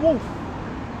know he's a wolf.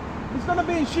 He's going to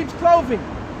be in sheep's clothing.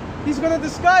 He's going to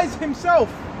disguise himself.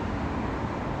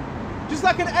 Just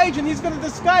like an agent, he's going to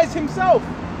disguise himself.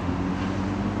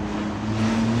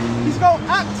 He's going to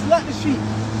act like the sheep.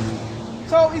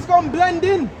 So he's going to blend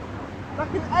in.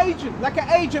 Like an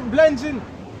agent blends in.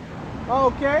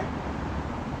 Okay?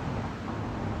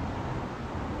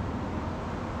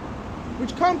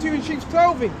 Which come to you in sheep's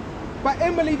clothing, but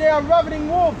inwardly they are ravening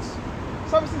wolves.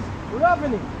 So it says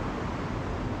ravening.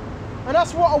 And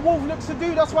that's what a wolf looks to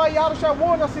do. That's why Yahushua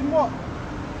warned us in what?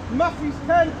 Matthew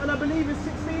 10 and I believe it's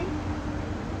 16.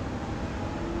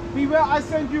 Beware, I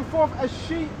send you forth as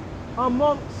sheep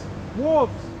amongst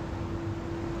wolves.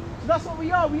 So that's what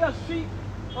we are. We are sheep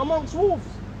amongst wolves.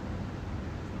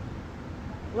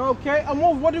 Okay, and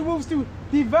wolves, what do wolves do?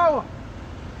 Devour.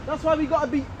 That's why we got to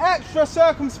be extra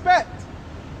circumspect.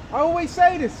 I always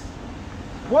say this.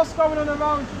 What's going on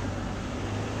around you?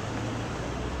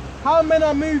 How men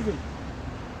are moving.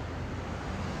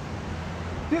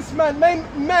 This man may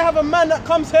have a man that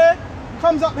comes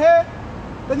up here,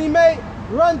 then he may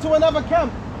run to another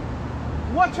camp.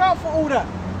 Watch out for all that.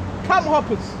 Camp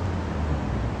hoppers.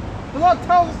 The Lord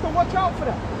tells us to watch out for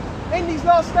that in these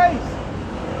last days.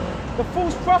 The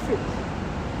false prophets.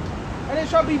 And there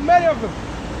shall be many of them.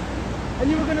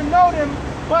 And you were going to know them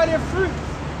by their fruits,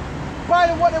 by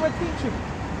what they were teaching.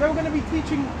 They were going to be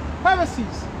teaching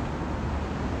heresies,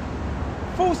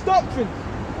 false doctrines.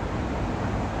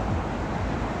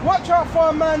 Watch out for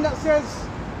a man that says,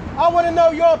 I want to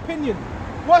know your opinion.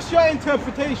 What's your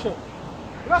interpretation?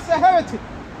 That's a heretic.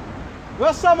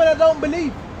 That's someone that don't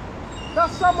believe.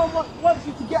 That's someone who wants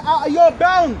you to get out of your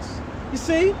bounds. You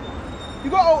see? You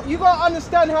got to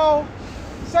understand how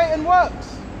Satan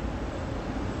works.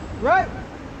 Right?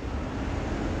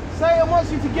 Satan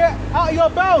wants you to get out of your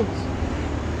bounds.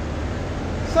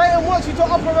 Satan wants you to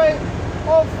operate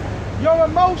off your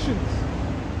emotions.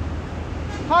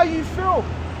 How you feel.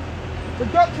 The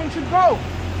doctrine should go.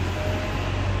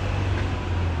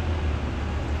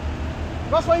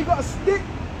 That's why you've got to stick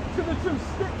to of the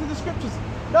truth, stick to the scriptures.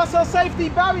 That's our safety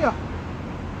barrier.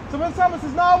 So when someone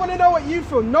says, no, I want to know what you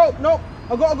feel. Nope,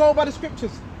 I've got to go by the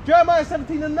scriptures. Jeremiah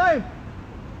 17:9.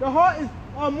 The heart is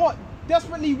what?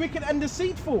 Desperately wicked and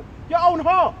deceitful. Your own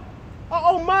heart,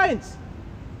 our own minds.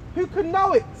 Who can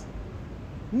know it?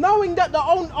 Knowing that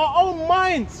our own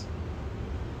minds.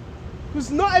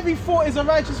 Because not every thought is a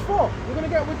righteous thought. You're going to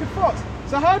get wicked thoughts.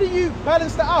 So how do you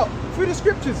balance that out? Through the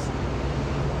scriptures.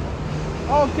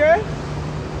 Okay.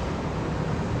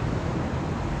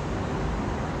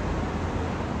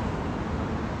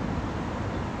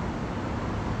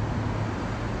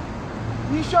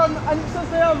 You show, and it says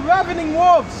they are ravening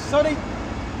wolves. So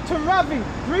to raving,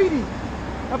 greedy,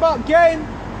 about gain.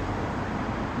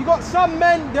 You got some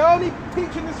men, they're only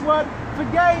teaching this word for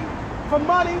gain, for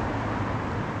money.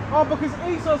 Oh, because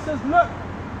Esau says, look,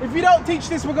 if you don't teach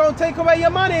this, we're going to take away your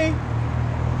money.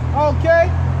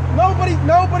 Okay?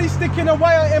 Nobody's sticking a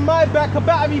wire in my back, a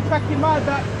battery pack in my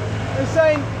back, and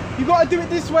saying, you got to do it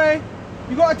this way,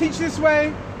 you got to teach this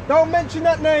way, don't mention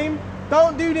that name,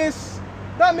 don't do this.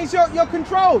 That means you're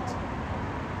controlled.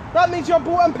 That means you're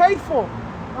bought and paid for.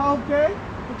 Okay?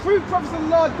 The true prophets of the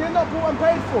Lord, they're not bought and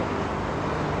paid for.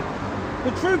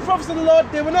 The true prophets of the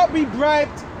Lord, they will not be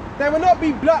bribed, they will not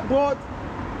be blackballed,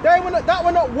 that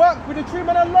will not work with the true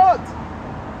men of the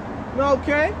Lord.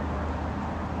 Okay?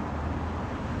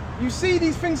 You see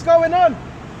these things going on.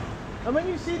 And when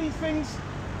you see these things,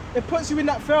 it puts you in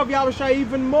that fear of Yahushua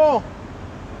even more.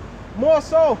 More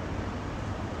so.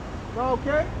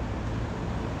 Okay?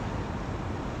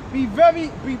 Be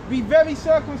very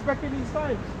circumspect in these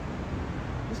times.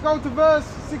 Let's go to verse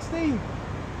 16.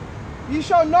 You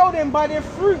shall know them by their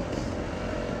fruits.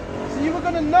 So you were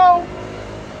going to know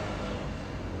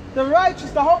the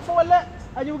righteous, the hopeful elect,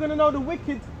 and you were going to know the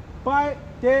wicked by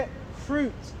their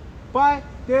fruit, by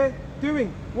their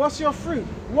doing. What's your fruit?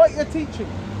 What you're teaching.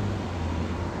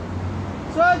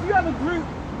 So if you have a group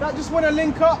that just want to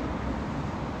link up,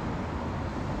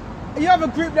 you have a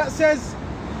group that says,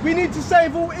 we need to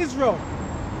save all Israel.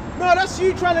 No, that's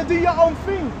you trying to do your own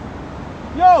thing.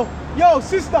 Yo,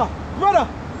 sister, brother,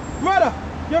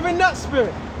 you're in that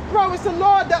spirit. Bro, it's the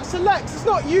Lord that selects, it's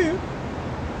not you.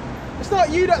 It's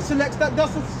not you that selects, that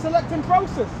does the selecting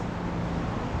process.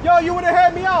 Yo, you want to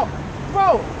hear me out?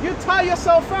 Bro, you tire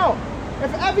yourself out.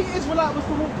 If every Israelite was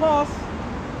to walk past,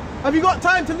 have you got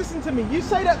time to listen to me? You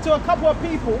say that to a couple of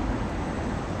people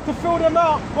to fill them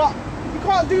out, but you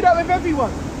can't do that with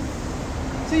everyone.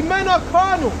 See, men are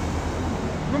carnal.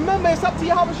 Remember, it's up to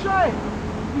Yahushua.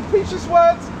 You preach his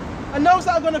words, and those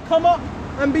that are going to come up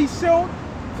and be sealed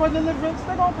for deliverance,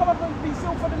 they're going to come up and be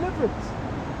sealed for deliverance.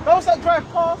 Those that drive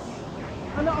past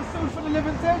and that are sealed for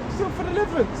deliverance, they're sealed for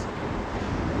deliverance.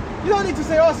 You don't need to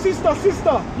say, oh,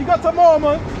 sister, you got to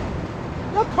Mormon.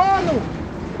 You're carnal.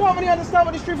 You don't really understand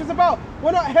what this truth is about.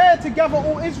 We're not here to gather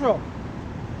all Israel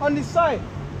on this side.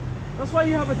 That's why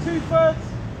you have a 2/3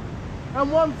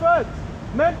 and 1/3.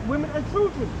 Men, women, and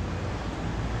children.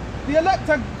 The elect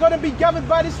are going to be gathered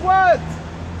by this word.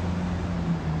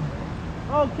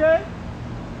 Okay?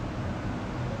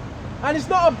 And it's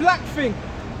not a black thing.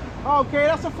 Okay,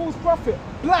 that's a false prophet.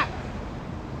 Black.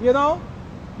 You know?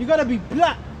 You're going to be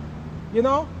black. You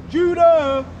know?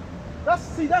 Judah. That's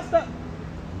that.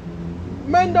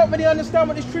 Men don't really understand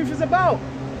what this truth is about.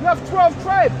 You have 12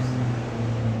 tribes.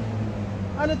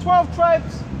 And the 12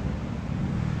 tribes,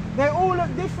 they all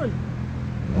look different.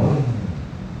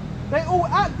 They all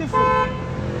act different.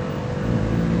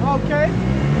 Okay?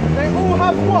 They all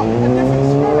have what? A different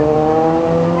spirit.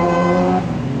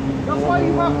 That's why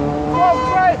you have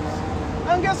 12 tribes.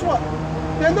 And guess what?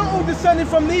 They're not all descended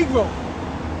from Negro.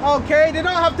 Okay? They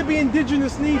don't have to be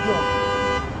indigenous Negro.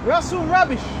 That's all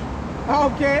rubbish.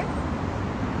 Okay?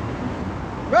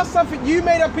 That's something you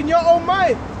made up in your own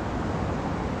mind.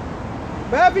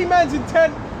 But every man's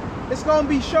intent is going to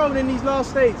be shown in these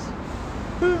last days.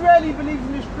 Who really believes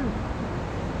in this truth?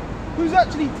 Who's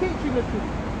actually teaching the truth?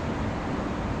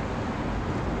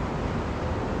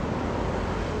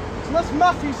 So that's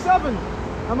Matthew 7.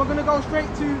 And we're going to go straight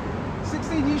to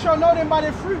 16. You shall know them by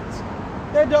their fruits,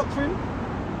 their doctrine.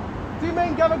 Do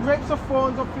men gather grapes of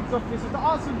thorns or figs of thistles? The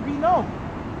answer would be no.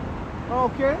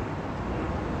 Okay?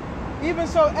 Even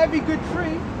so, every good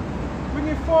tree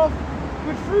bringeth forth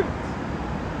good fruit.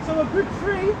 So a good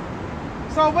tree,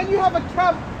 so when you have a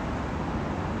camp,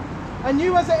 and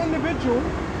you as an individual,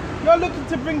 you're looking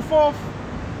to bring forth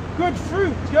good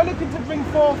fruit. You're looking to bring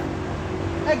forth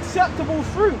acceptable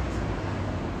fruit.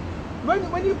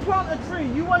 When you plant a tree,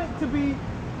 you want it to be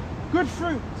good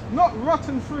fruit, not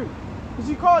rotten fruit. Because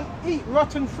you can't eat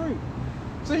rotten fruit.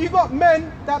 So you got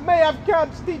men that may have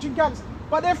camps, teaching camps,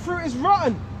 but their fruit is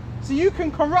rotten. So you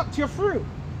can corrupt your fruit.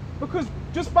 Because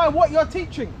just by what you're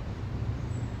teaching,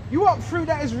 you want fruit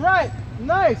that is ripe,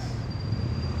 nice.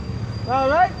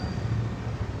 Alright?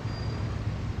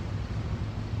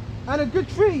 And a good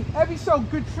tree, every so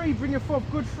good tree bringeth forth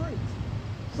good fruit.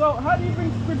 So how do you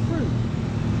bring good fruit?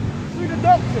 Through the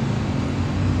doctrine.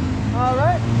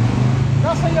 Alright?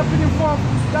 That's how you're bringing forth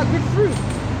that good fruit.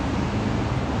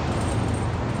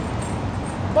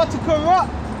 But to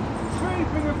corrupt tree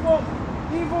bringeth forth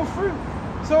evil fruit.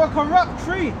 So a corrupt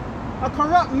tree, a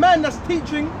corrupt man that's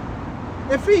teaching,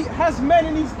 if he has men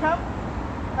in his camp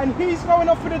and he's going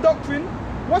off with the doctrine,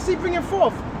 what's he bringing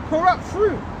forth? Corrupt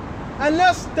fruit.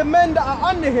 Unless the men that are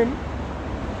under him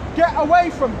get away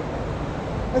from him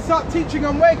and start teaching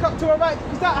and wake up to a right,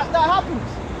 because that happens.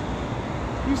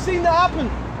 You've seen that happen.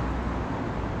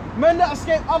 Men that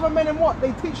escape other men and what?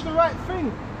 They teach the right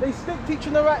thing. They stick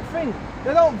teaching the right thing.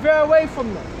 They don't veer away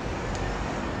from them.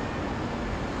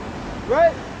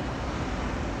 Right?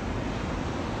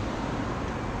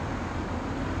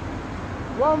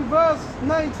 Verse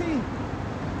 19.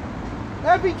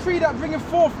 Every tree that bringeth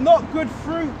forth not good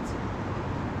fruit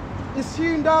is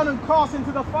hewn down and cast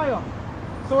into the fire.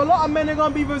 So a lot of men are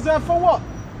going to be reserved for what?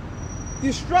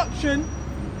 Destruction.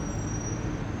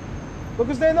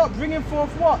 Because they're not bringing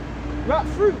forth what? That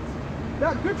fruit.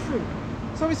 That good fruit.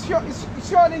 So it's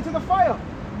shot into the fire.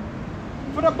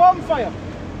 For the bonfire.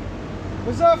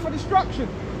 Reserved for destruction.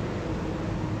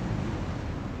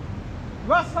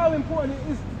 That's how important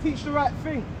it is to teach the right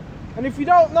thing. And if you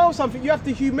don't know something, you have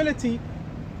the humility.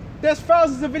 There's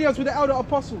thousands of videos with the elder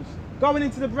apostles going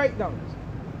into the breakdowns.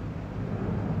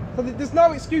 So there's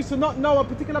no excuse to not know a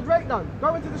particular breakdown.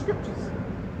 Go into the scriptures.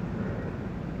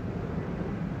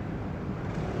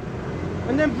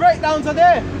 And then breakdowns are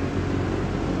there.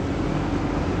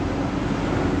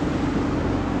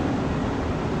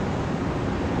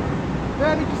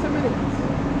 Bear me just a minute.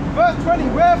 Verse 20,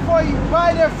 wherefore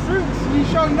by their fruits ye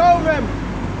shall know them.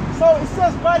 So it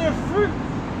says by their fruit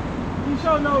ye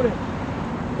shall know them.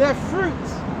 Their fruit.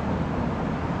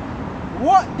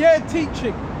 What they're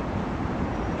teaching.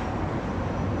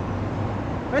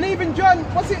 And even John,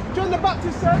 John the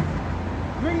Baptist said,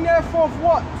 bring therefore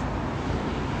what?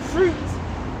 Fruit,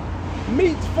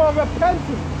 meat for repentance.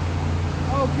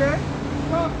 Okay,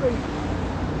 perfect.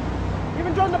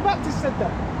 Even John the Baptist said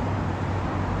that.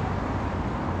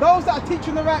 Those that are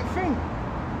teaching the right thing.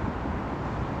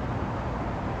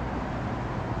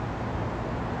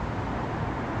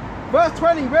 Verse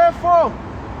 20, wherefore,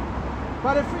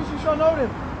 by the fruits you shall know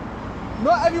them.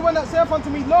 Not everyone that saith unto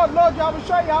me, Lord, Lord, Yahweh,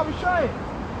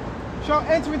 shall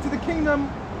enter into the kingdom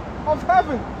of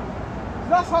heaven.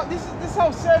 That's how this is how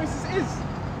serious this is.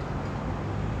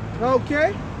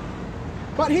 Okay?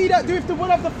 But he that doeth the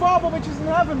will of the Father which is in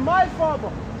heaven, my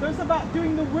Father. So it's about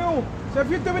doing the will. So if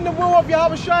you're doing the will of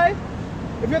Yahweh Shai,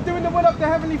 if you're doing the will of the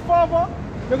Heavenly Father,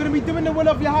 you're going to be doing the will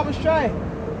of Yahweh Shai.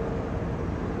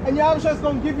 And Yahweh Shai is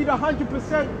going to give you the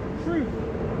 100% truth.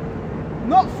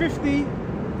 Not 50,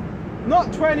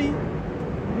 not 20,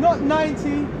 not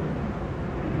 90,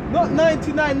 not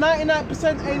 99.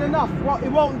 99% ain't enough. What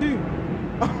it won't do.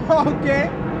 Okay?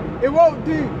 It won't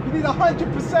do. You need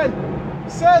 100%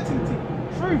 certainty,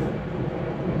 truth.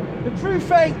 The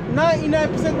truth ain't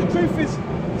 99%. The truth is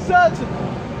certain.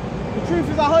 The truth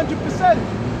is 100%.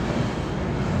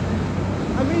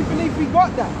 And we believe we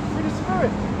got that through the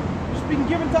Spirit. It's been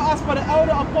given to us by the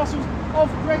elder apostles of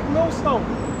Great Millstone.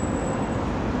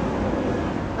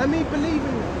 And we believe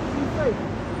in it through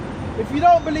faith. If you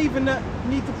don't believe in that,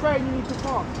 you need to pray and you need to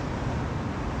fast.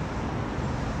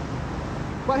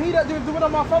 But he that doeth the will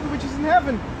of my Father which is in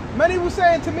heaven, many will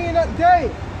say unto me in that day,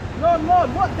 Lord,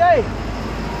 Lord, what day?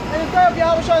 In the day of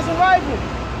Yahweh Shai's arrival.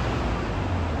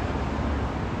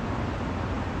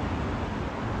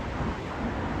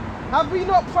 Have we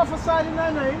not prophesied in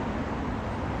thy name?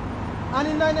 And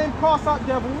in thy name cast out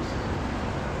devils?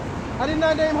 And in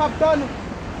thy name have done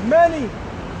many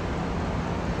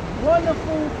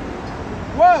wonderful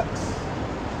works.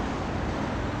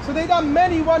 So they done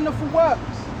many wonderful works.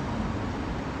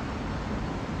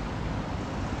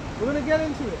 We're going to get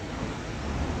into it.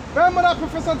 Then when I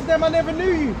profess unto them, I never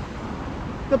knew you.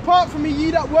 Depart from me,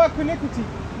 ye that work iniquity.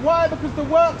 Why? Because the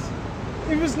works,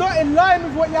 it was not in line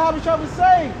with what Yahweh Shai was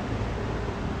saying.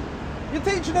 You're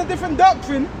teaching a different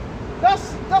doctrine.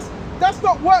 That's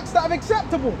not works that are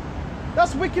acceptable.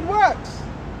 That's wicked works.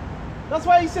 That's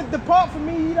why he said, depart from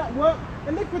me, ye that work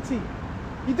iniquity.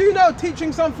 You do know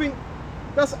teaching something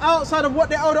that's outside of what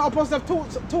the elder apostles have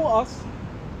taught us.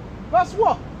 That's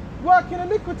what? Working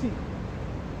iniquity.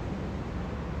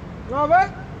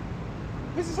 Alright?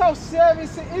 This is how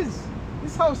serious it is.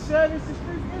 This is how serious this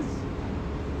truth is.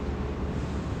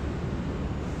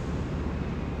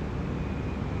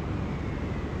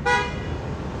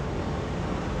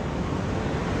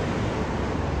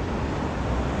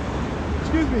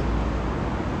 Excuse me.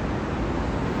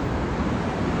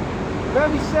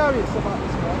 Very serious about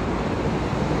this, man.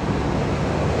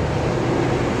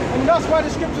 And that's why the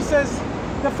scripture says,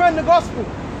 defend the gospel.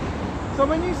 So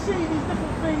when you see these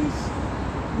different things,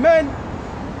 men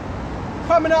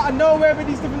coming out of nowhere with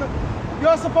these different,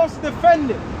 you're supposed to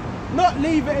defend it. Not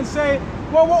leave it and say,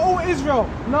 well, we're all Israel.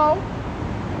 No.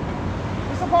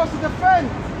 You're supposed to defend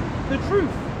the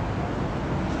truth.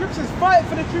 Scriptures fight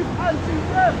for the truth unto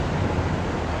them.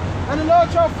 And the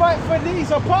Lord shall fight for thee.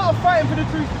 So part of fighting for the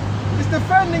truth is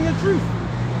defending the truth.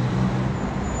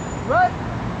 Right?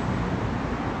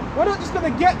 We're not just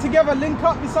going to get together, link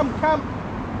up with some camp.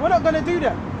 We're not going to do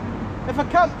that. If a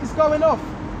camp is going off,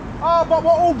 oh, but we're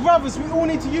all brothers, we all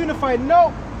need to unify.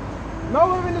 No.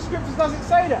 Nowhere in the scriptures does it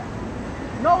say that.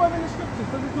 Nowhere in the scriptures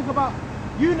does it talk about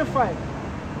unifying.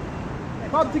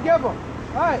 Come together.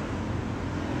 Right?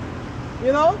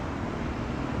 You know?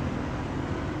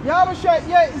 Yahushua,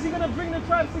 yeah, is he going to bring the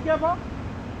tribes together?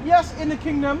 Yes, in the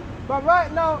kingdom. But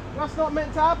right now, that's not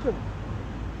meant to happen.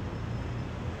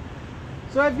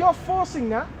 So if you're forcing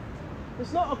that,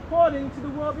 it's not according to the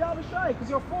will of Yahushua, because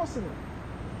you're forcing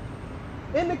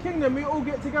it. In the kingdom, we all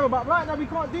get together. But right now, we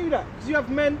can't do that. Because you have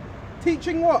men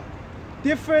teaching what?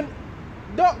 Different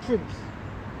doctrines.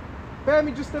 Bear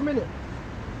me just a minute.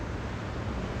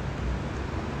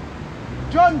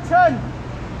 John 10.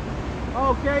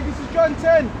 Okay, this is John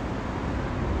 10.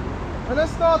 And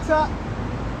let's start at,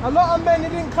 a lot of men, they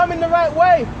didn't come in the right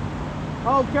way.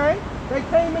 Okay, they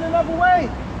came in another way.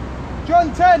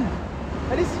 John 10.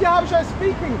 And this is Yahushua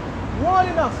speaking,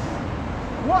 warning us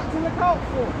what to look out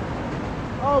for.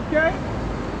 Okay?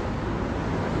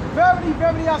 Verily,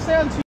 verily, I say unto you,